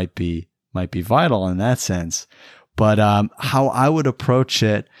time might be vital in that sense. But how I would approach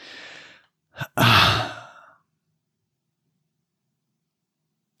it,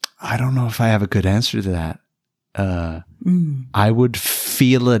 I don't know if I have a good answer to that. I would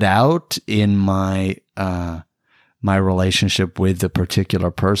feel it out in my my relationship with the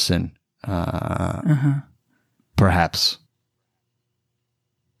particular person, perhaps.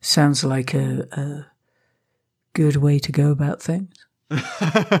 Sounds like a good way to go about things.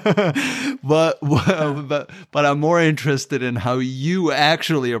 but I'm more interested in how you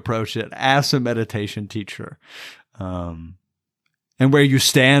actually approach it as a meditation teacher. And where you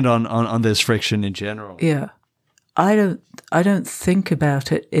stand on this friction in general. Yeah. I don't think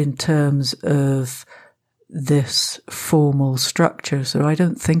about it in terms of this formal structure. So I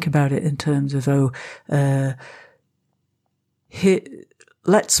don't think about it in terms of,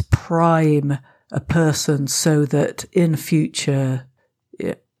 let's prime a person so that in future,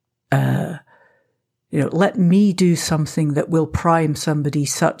 let me do something that will prime somebody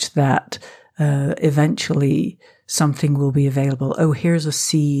such that eventually something will be available. Oh, here's a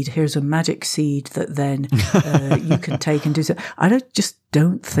seed. Here's a magic seed that then you can take and do so. I just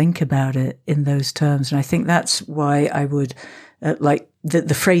don't think about it in those terms. And I think that's why I would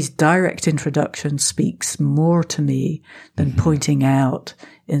the phrase direct introduction speaks more to me than pointing out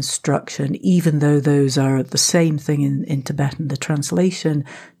instruction, even though those are the same thing in Tibetan. The translation,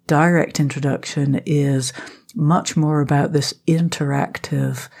 direct introduction, is much more about this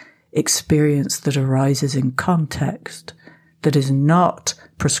interactive experience that arises in context, that is not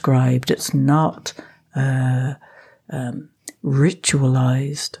prescribed, it's not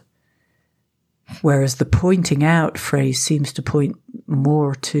ritualized. Whereas the pointing out phrase seems to point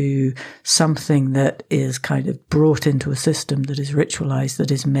more to something that is kind of brought into a system that is ritualized,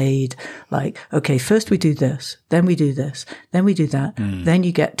 that is made like, okay, first we do this, then we do this, then we do that, then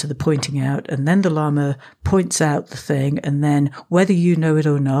you get to the pointing out, and then the Lama points out the thing, and then whether you know it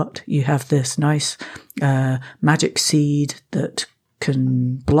or not, you have this nice magic seed that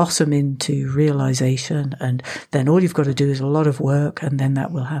can blossom into realization, and then all you've got to do is a lot of work, and then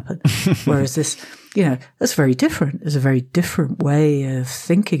that will happen. Whereas this, that's very different. It's a very different way of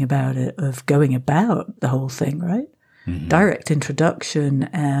thinking about it, of going about the whole thing, right? Mm-hmm. Direct introduction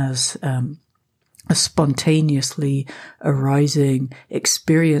as a spontaneously arising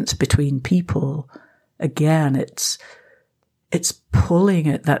experience between people again, it's pulling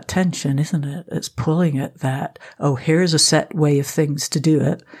at that tension, isn't it? It's pulling at that, oh, here's a set way of things to do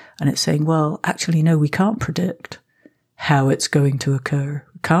it. And it's saying, well, actually, no, we can't predict how it's going to occur.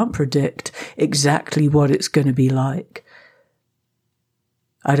 We can't predict exactly what it's going to be like.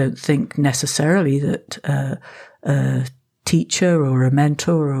 I don't think necessarily that a teacher or a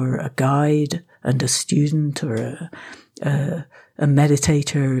mentor or a guide and a student or a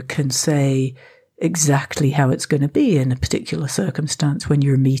meditator can say exactly how it's going to be in a particular circumstance when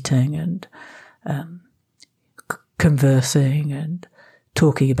you're meeting and conversing and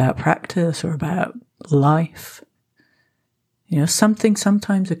talking about practice or about life. You know, something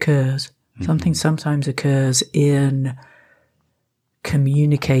sometimes occurs. Mm-hmm. Something sometimes occurs in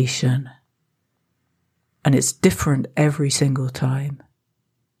communication, and it's different every single time.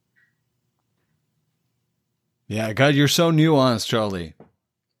 Yeah, God, you're so nuanced, Charlie.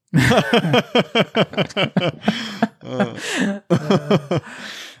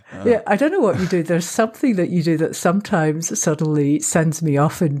 Yeah, I don't know what you do. There's something that you do that sometimes suddenly sends me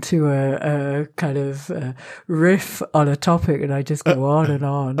off into a kind of riff on a topic, and I just go on and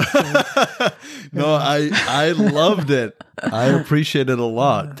on. So, no, I loved it. I appreciate it a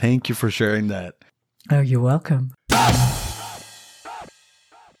lot. Thank you for sharing that. Oh, you're welcome.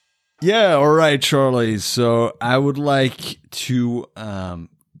 Yeah, all right, Charlie. So I would like to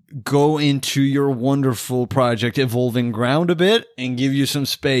go into your wonderful project, Evolving Ground, a bit and give you some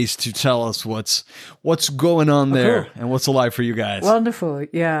space to tell us what's going on there. Cool. And what's alive for you guys. Wonderful.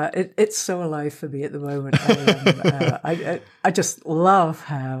 Yeah, it's so alive for me at the moment. I just love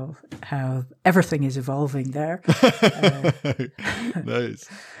how everything is evolving there. Nice.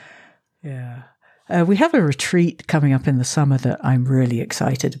 Yeah. We have a retreat coming up in the summer that I'm really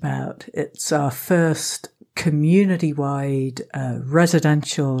excited about. It's our first community-wide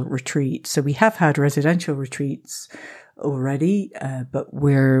residential retreat. So we have had residential retreats already, but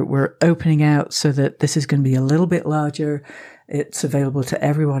we're opening out so that this is going to be a little bit larger. It's available to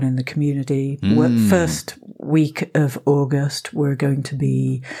everyone in the community. First week of August, we're going to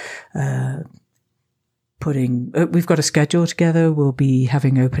be we've got a schedule together. We'll be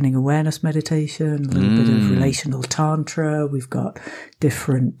having opening awareness meditation, a little bit of relational tantra. We've got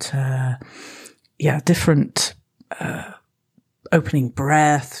different opening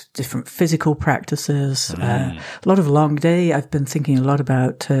breath, different physical practices, a lot of long day. I've been thinking a lot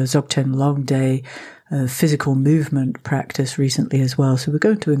about Dzogchen long day, physical movement practice recently as well. So we're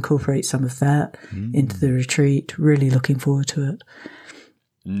going to incorporate some of that into the retreat. Really looking forward to it.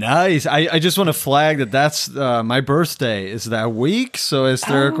 Nice. I just want to flag that's my birthday is that week. So is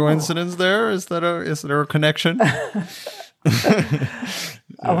there a coincidence there? Is there a connection?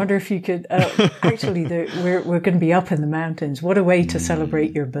 I wonder if you could. Actually, we're going to be up in the mountains. What a way to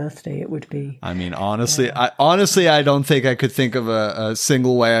celebrate your birthday it would be. I mean, honestly, I don't think I could think of a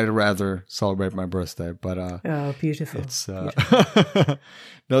single way I'd rather celebrate my birthday. But oh, beautiful! It's no,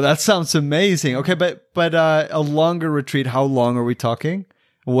 that sounds amazing. Okay, but a longer retreat. How long are we talking?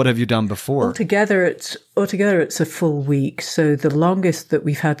 What have you done before? Altogether, it's a full week. So the longest that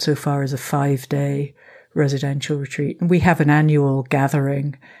we've had so far is a 5-day residential retreat. And we have an annual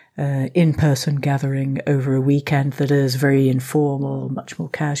gathering, in-person gathering over a weekend that is very informal, much more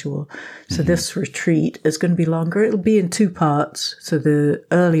casual. So this retreat is going to be longer. It'll be in 2 parts. So the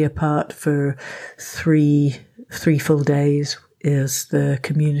earlier part for three full days is the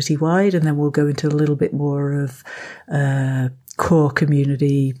community-wide, and then we'll go into a little bit more of core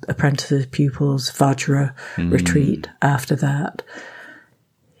community, apprentices, pupils, Vajra retreat after that.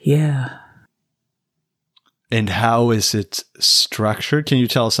 Yeah. And how is it structured? Can you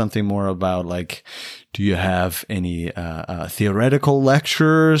tell us something more about, like, do you have any theoretical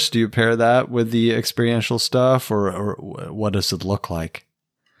lectures? Do you pair that with the experiential stuff, or what does it look like?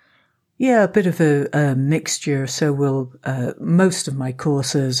 Yeah, a bit of a mixture. So we'll, most of my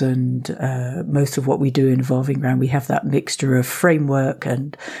courses and most of what we do in Evolving Ground, we have that mixture of framework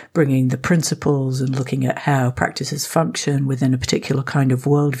and bringing the principles and looking at how practices function within a particular kind of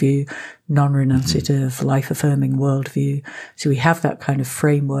worldview, non-renunciative, life-affirming worldview. So we have that kind of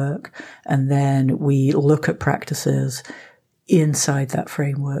framework, and then we look at practices inside that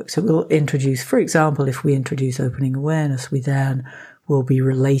framework. So we'll introduce, for example, if we introduce opening awareness, we then will be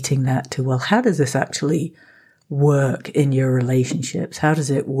relating that to, well, how does this actually work in your relationships? How does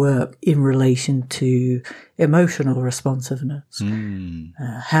it work in relation to emotional responsiveness?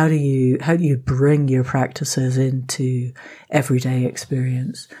 How do you bring your practices into everyday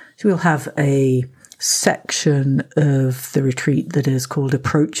experience? So we'll have a section of the retreat that is called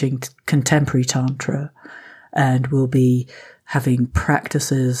Approaching Contemporary Tantra, and we'll be having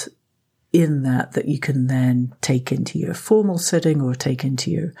practices in that you can then take into your formal sitting or take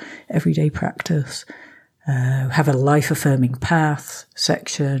into your everyday practice. Have a life-affirming path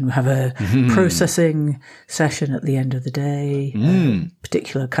section. We have a processing session at the end of the day,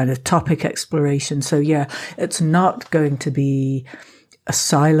 particular kind of topic exploration. So yeah, it's not going to be a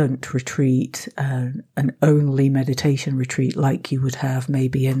silent retreat, an only meditation retreat like you would have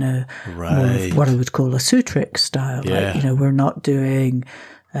maybe in a more of what I would call a sutric style. Yeah. Like, we're not doing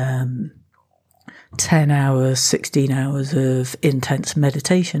 10 hours, 16 hours of intense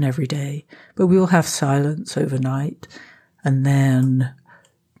meditation every day, but we will have silence overnight. And then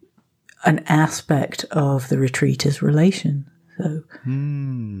an aspect of the retreat is relation. So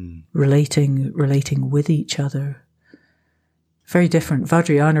relating with each other. Very different.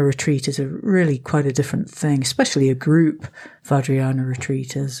 Vajrayana retreat is really quite a different thing, especially a group Vajrayana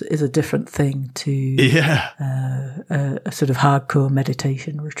retreat is a different thing to a sort of hardcore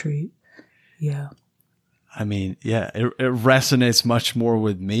meditation retreat. Yeah. I mean, yeah, it resonates much more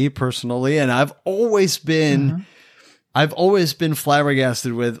with me personally. And I've always been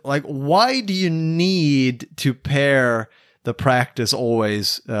flabbergasted with, like, why do you need to pair the practice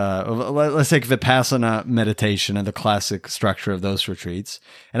always? Let's take Vipassana meditation and the classic structure of those retreats.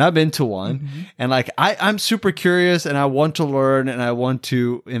 And I've been to one, and like, I'm super curious and I want to learn and I want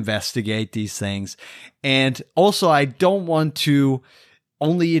to investigate these things. And also I don't want to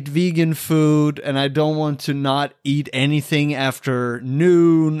only eat vegan food, and I don't want to not eat anything after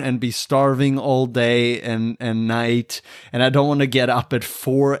noon and be starving all day and night. And I don't want to get up at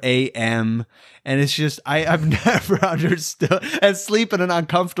 4 a.m. And it's just, I've never understood, and sleep in an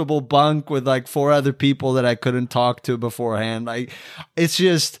uncomfortable bunk with like 4 other people that I couldn't talk to beforehand. Like, it's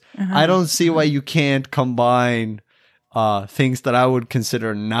just, I don't see why you can't combine things that I would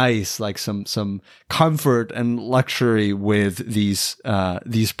consider nice, like some comfort and luxury with these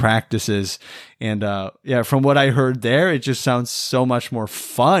practices. And yeah, from what I heard there, it just sounds so much more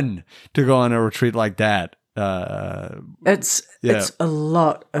fun to go on a retreat like that. It's a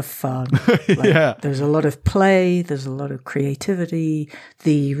lot of fun. Like, there's a lot of play, there's a lot of creativity.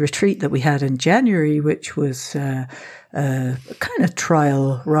 The retreat that we had in January, which was a kind of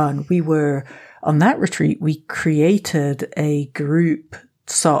trial run, on that retreat, we created a group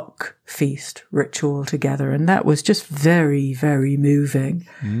sock feast ritual together, and that was just very, very moving.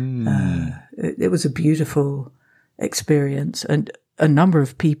 It was a beautiful experience, and a number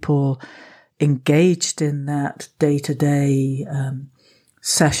of people engaged in that day-to-day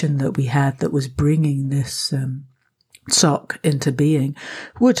session that we had that was bringing this sock into being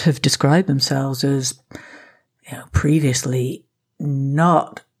would have described themselves as, previously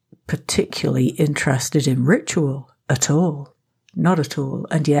not particularly interested in ritual at all. Not at all.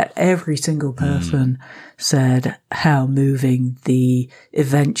 And yet every single person said how moving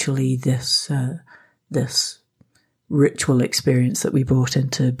eventually this ritual experience that we brought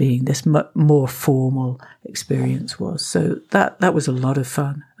into being, this more formal experience was. So that was a lot of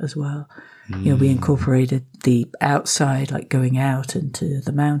fun as well. We incorporated the outside, like going out into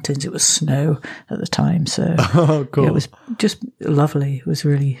the mountains. It was snow at the time. So cool. It was just lovely. It was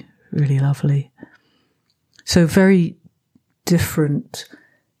really, really lovely. So very different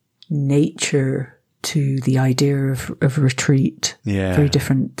nature to the idea of retreat. Yeah. Very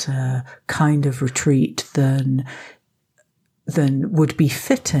different kind of retreat than would be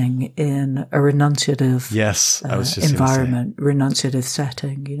fitting in a renunciative environment, renunciative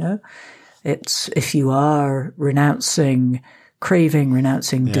setting, It's if you are renouncing craving,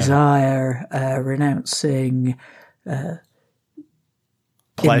 renouncing desire, renouncing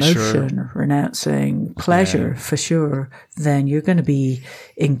emotion, renouncing pleasure, for sure, then you're going to be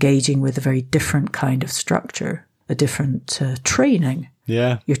engaging with a very different kind of structure, a different training.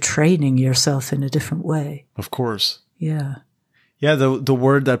 Yeah. You're training yourself in a different way. Of course. Yeah. Yeah, the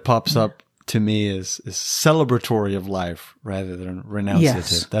word that pops up to me is celebratory of life rather than renunciative.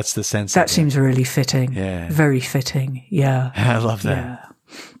 Yes. That's the sense that seems really fitting. Yeah. Very fitting. Yeah. I love that. Yeah.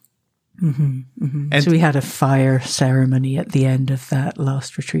 And so we had a fire ceremony at the end of that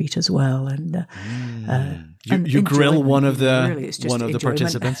last retreat as well, and you grill one of the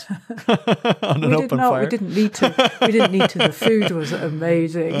participants on an open fire. We didn't need to. We didn't need to. The food was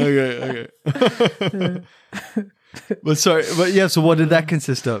amazing. Okay. So what did that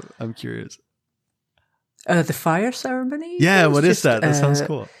consist of? I'm curious. The fire ceremony. Yeah, what is that? That sounds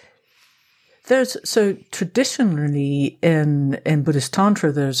cool. So traditionally in Buddhist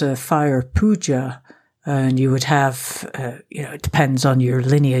Tantra, there's a fire puja, and you would have, it depends on your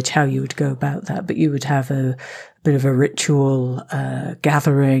lineage how you would go about that, but you would have a bit of a ritual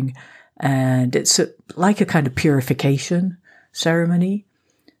gathering, and it's like a kind of purification ceremony.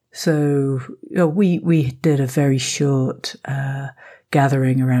 So we did a very short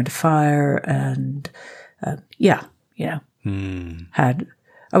gathering around a fire, and had.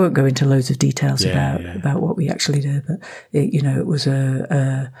 I won't go into loads of details about what we actually did, but it was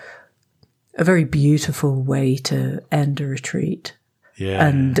a very beautiful way to end a retreat,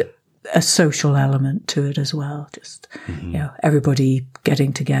 and a social element to it as well. Just everybody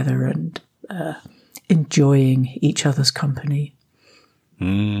getting together and enjoying each other's company.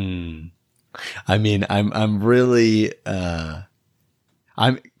 I mean, I'm really.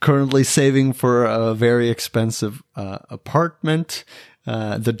 I'm currently saving for a very expensive apartment.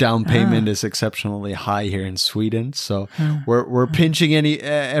 The down payment is exceptionally high here in Sweden, so we're pinching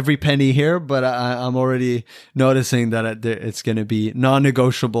every penny here. But I'm already noticing that it's going to be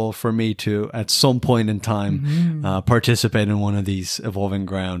non-negotiable for me to, at some point in time, participate in one of these Evolving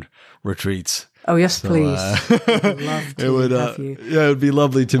Ground retreats. Oh yes, so, please. I'd love to have you. Yeah, it would be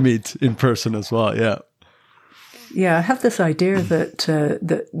lovely to meet in person as well. Yeah. Yeah, I have this idea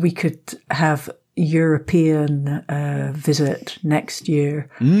that we could have European visit next year.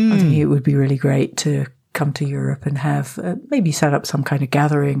 I think it would be really great to come to Europe and have maybe set up some kind of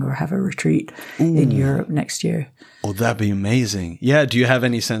gathering or have a retreat in Europe next year. Oh, that'd be amazing. Yeah. Do you have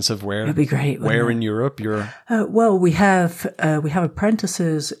any sense of where? It'd be great. Where in Europe you're? Well, we have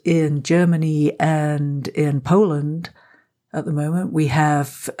apprentices in Germany and in Poland. At the moment, we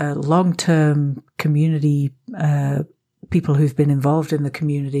have long-term community people who've been involved in the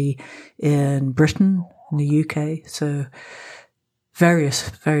community in Britain, in the UK. So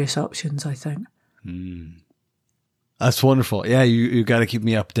various options, I think. That's wonderful. Yeah, you got to keep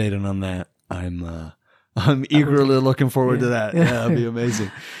me updated on that. I'm eagerly looking forward to that. Yeah, that'd be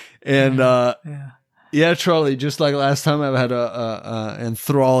amazing. And yeah, Charlie, just like last time, I've had a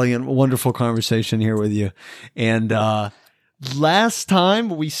enthralling and wonderful conversation here with you. And last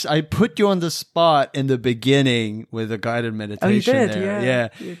time I put you on the spot in the beginning with a guided meditation. Oh, you did, there. yeah.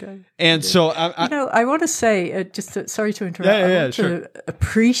 You did. And so I want to say, sorry to interrupt. I want to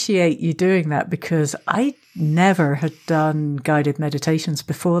appreciate you doing that, because I never had done guided meditations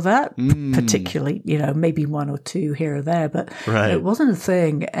before that, particularly, maybe one or two here or there, but it wasn't a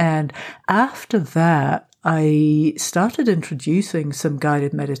thing. And after that, I started introducing some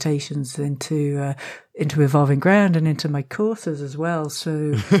guided meditations into Evolving Ground and into my courses as well. So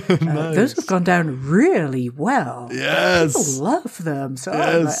nice. Those have gone down really well. Yes. People love them. So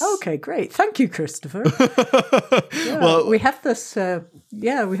I'm like, okay, great. Thank you, Christopher. Well, we have this,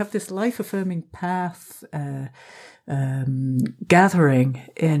 life affirming path, gathering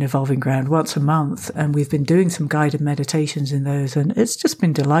in Evolving Ground once a month. And we've been doing some guided meditations in those, and it's just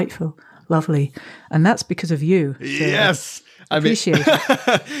been delightful. Lovely. And that's because of you. So yes. Appreciate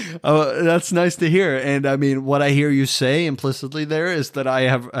it. Oh, that's nice to hear. And I mean, what I hear you say implicitly there is that I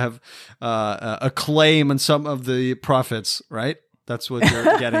have a claim on some of the profits, right? That's what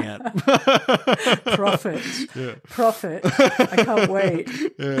you're getting at. Profit. Yeah. Profit. I can't wait.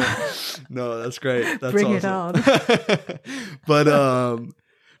 Yeah. No, that's great. That's Bring awesome. it on. But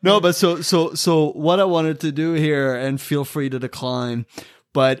no, but so what I wanted to do here, and feel free to decline,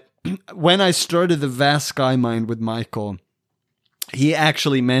 but when I started the Vast Sky Mind with Michael, he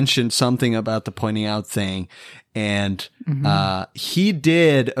actually mentioned something about the pointing out thing, and he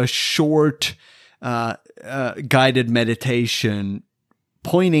did a short guided meditation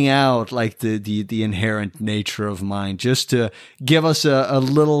pointing out like the inherent nature of mind, just to give us a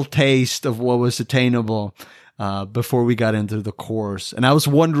little taste of what was attainable before we got into the course. And I was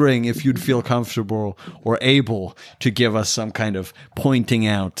wondering if you'd feel comfortable or able to give us some kind of pointing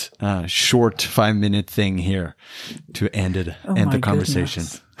out short 5-minute thing here to end the conversation.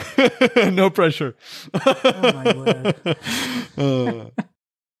 No pressure. Oh my word.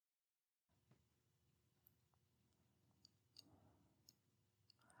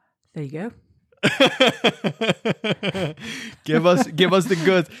 There you go. give us the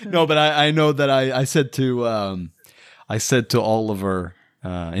goods. No, but I know that I said to Oliver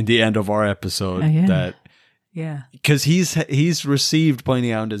in the end of our episode that because he's received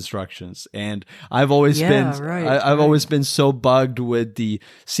pointing out instructions, and I've always always been so bugged with the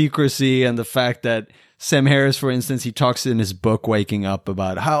secrecy and the fact that Sam Harris, for instance, he talks in his book Waking Up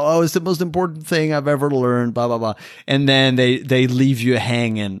about how, it's the most important thing I've ever learned, blah, blah, blah. And then they leave you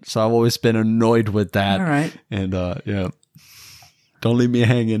hanging. So I've always been annoyed with that. All right. And don't leave me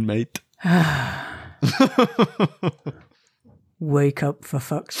hanging, mate. Wake up, for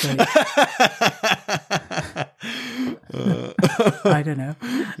fuck's sake. I don't know.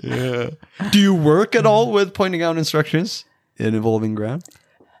 Yeah. Do you work at all with pointing out instructions in Evolving Ground?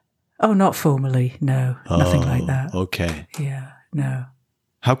 Oh, not formally. No, nothing like that. Okay. Yeah, no.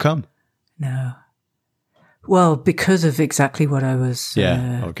 How come? No. Well, because of exactly what I was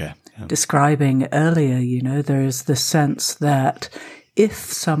describing earlier, there is the sense that if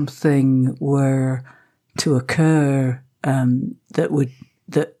something were to occur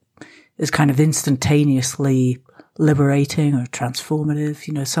that is kind of instantaneously liberating or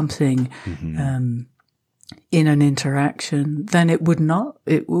transformative, something in an interaction, then it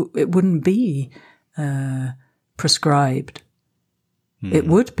wouldn't be prescribed. It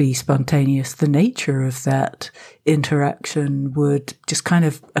would be spontaneous. The nature of that interaction would just kind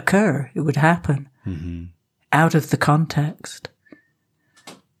of occur. It would happen out of the context.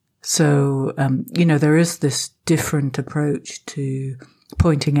 So, there is this different approach to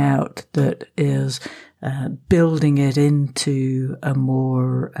pointing out that is building it into a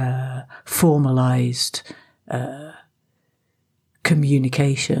more formalized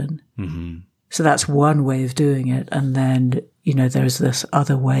communication. So that's one way of doing it. And then, there's this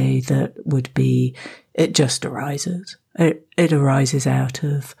other way that would be, it just arises. It arises out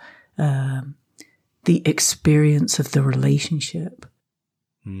of the experience of the relationship.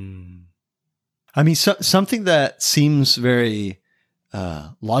 I mean, something that seems very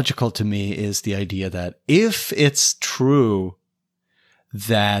logical to me is the idea that if it's true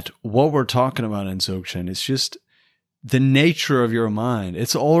that what we're talking about in Dzogchen is just the nature of your mind,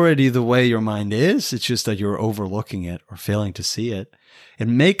 it's already the way your mind is. It's just that you're overlooking it or failing to see it. It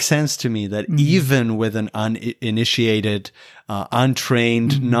makes sense to me that even with an uninitiated,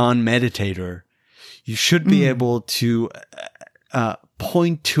 untrained non-meditator, you should be able to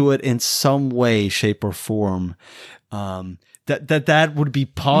point to it in some way, shape, or form. That would be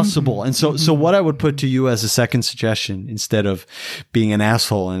possible. And so what I would put to you as a second suggestion, instead of being an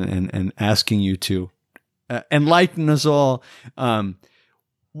asshole and asking you to enlighten us all,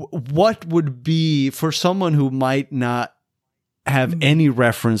 what would be, for someone who might not have any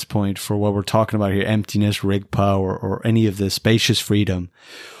reference point for what we're talking about here, emptiness, Rigpa, or any of this spacious freedom,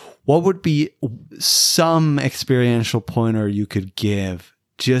 what would be some experiential pointer you could give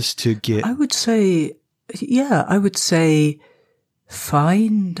just to get... I would say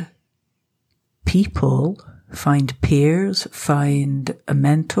find people, find peers, find a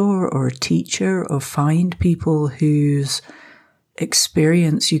mentor or a teacher, or find people whose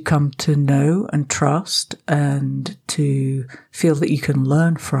experience you come to know and trust and to feel that you can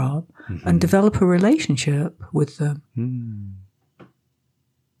learn from, and develop a relationship with them.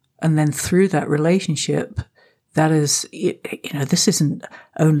 And then through that relationship, that is, this isn't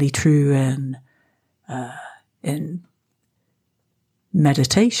only true in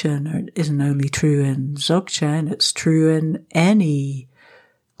meditation, or it isn't only true in Dzogchen, it's true in any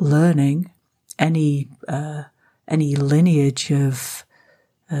learning, any lineage of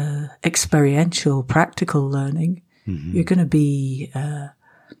experiential, practical learning. You're going to be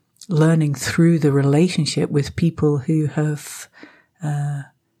learning through the relationship with people who have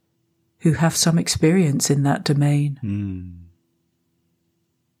some experience in that domain.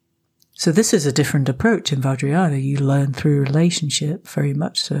 So this is a different approach in Vajrayana. You learn through relationship, very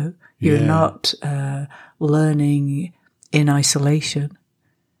much so. You're not learning in isolation.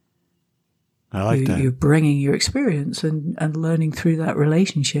 I like that. You're bringing your experience and learning through that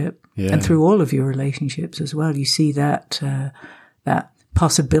relationship, and through all of your relationships as well. You see that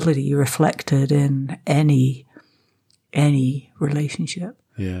possibility reflected in any relationship.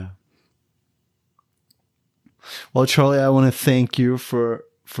 Yeah. Well, Charlie, I want to thank you for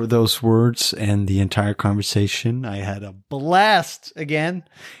those words and the entire conversation. I had a blast again.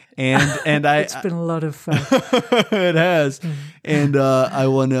 And it's been a lot of fun. It has. And I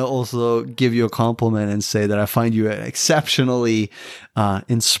want to also give you a compliment and say that I find you an exceptionally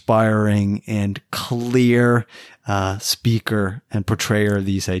inspiring and clear speaker and portrayer of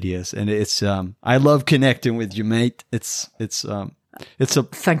these ideas. And it's I love connecting with you, mate. It's a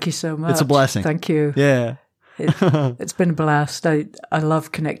thank you so much. It's a blessing. Thank you. Yeah. It's been a blast. I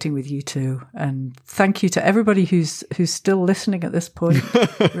love connecting with you too, and thank you to everybody who's still listening at this point.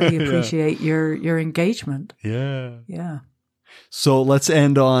 Really appreciate your engagement. Yeah. So let's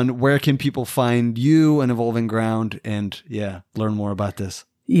end on, where can people find you and Evolving Ground, and learn more about this?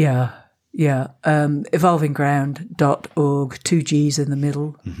 Evolvingground.org, 2 G's in the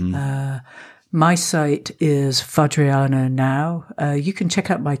middle. My site is Vajrayana Now. You can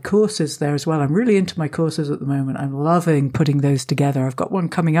check out my courses there as well. I'm really into my courses at the moment. I'm loving putting those together. I've got one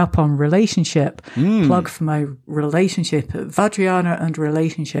coming up on relationship. Plug for my relationship. Vajrayana and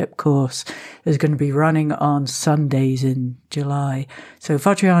relationship course is going to be running on Sundays in July. So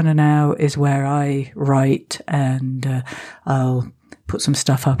Vajrayana Now is where I write, and I'll put some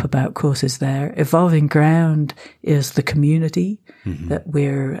stuff up about courses there. Evolving Ground is the community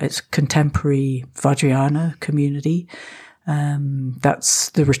it's contemporary Vajrayana community. That's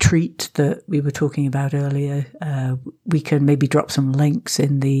the retreat that we were talking about earlier. We can maybe drop some links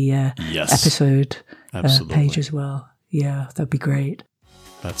in the episode page as well. Yeah, that'd be great.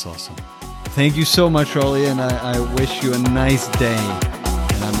 That's awesome. Thank you so much, Rolly, and I wish you a nice day,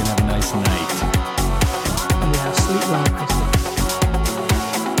 and I'm going to have a nice night. Yeah, sleep well, Chris.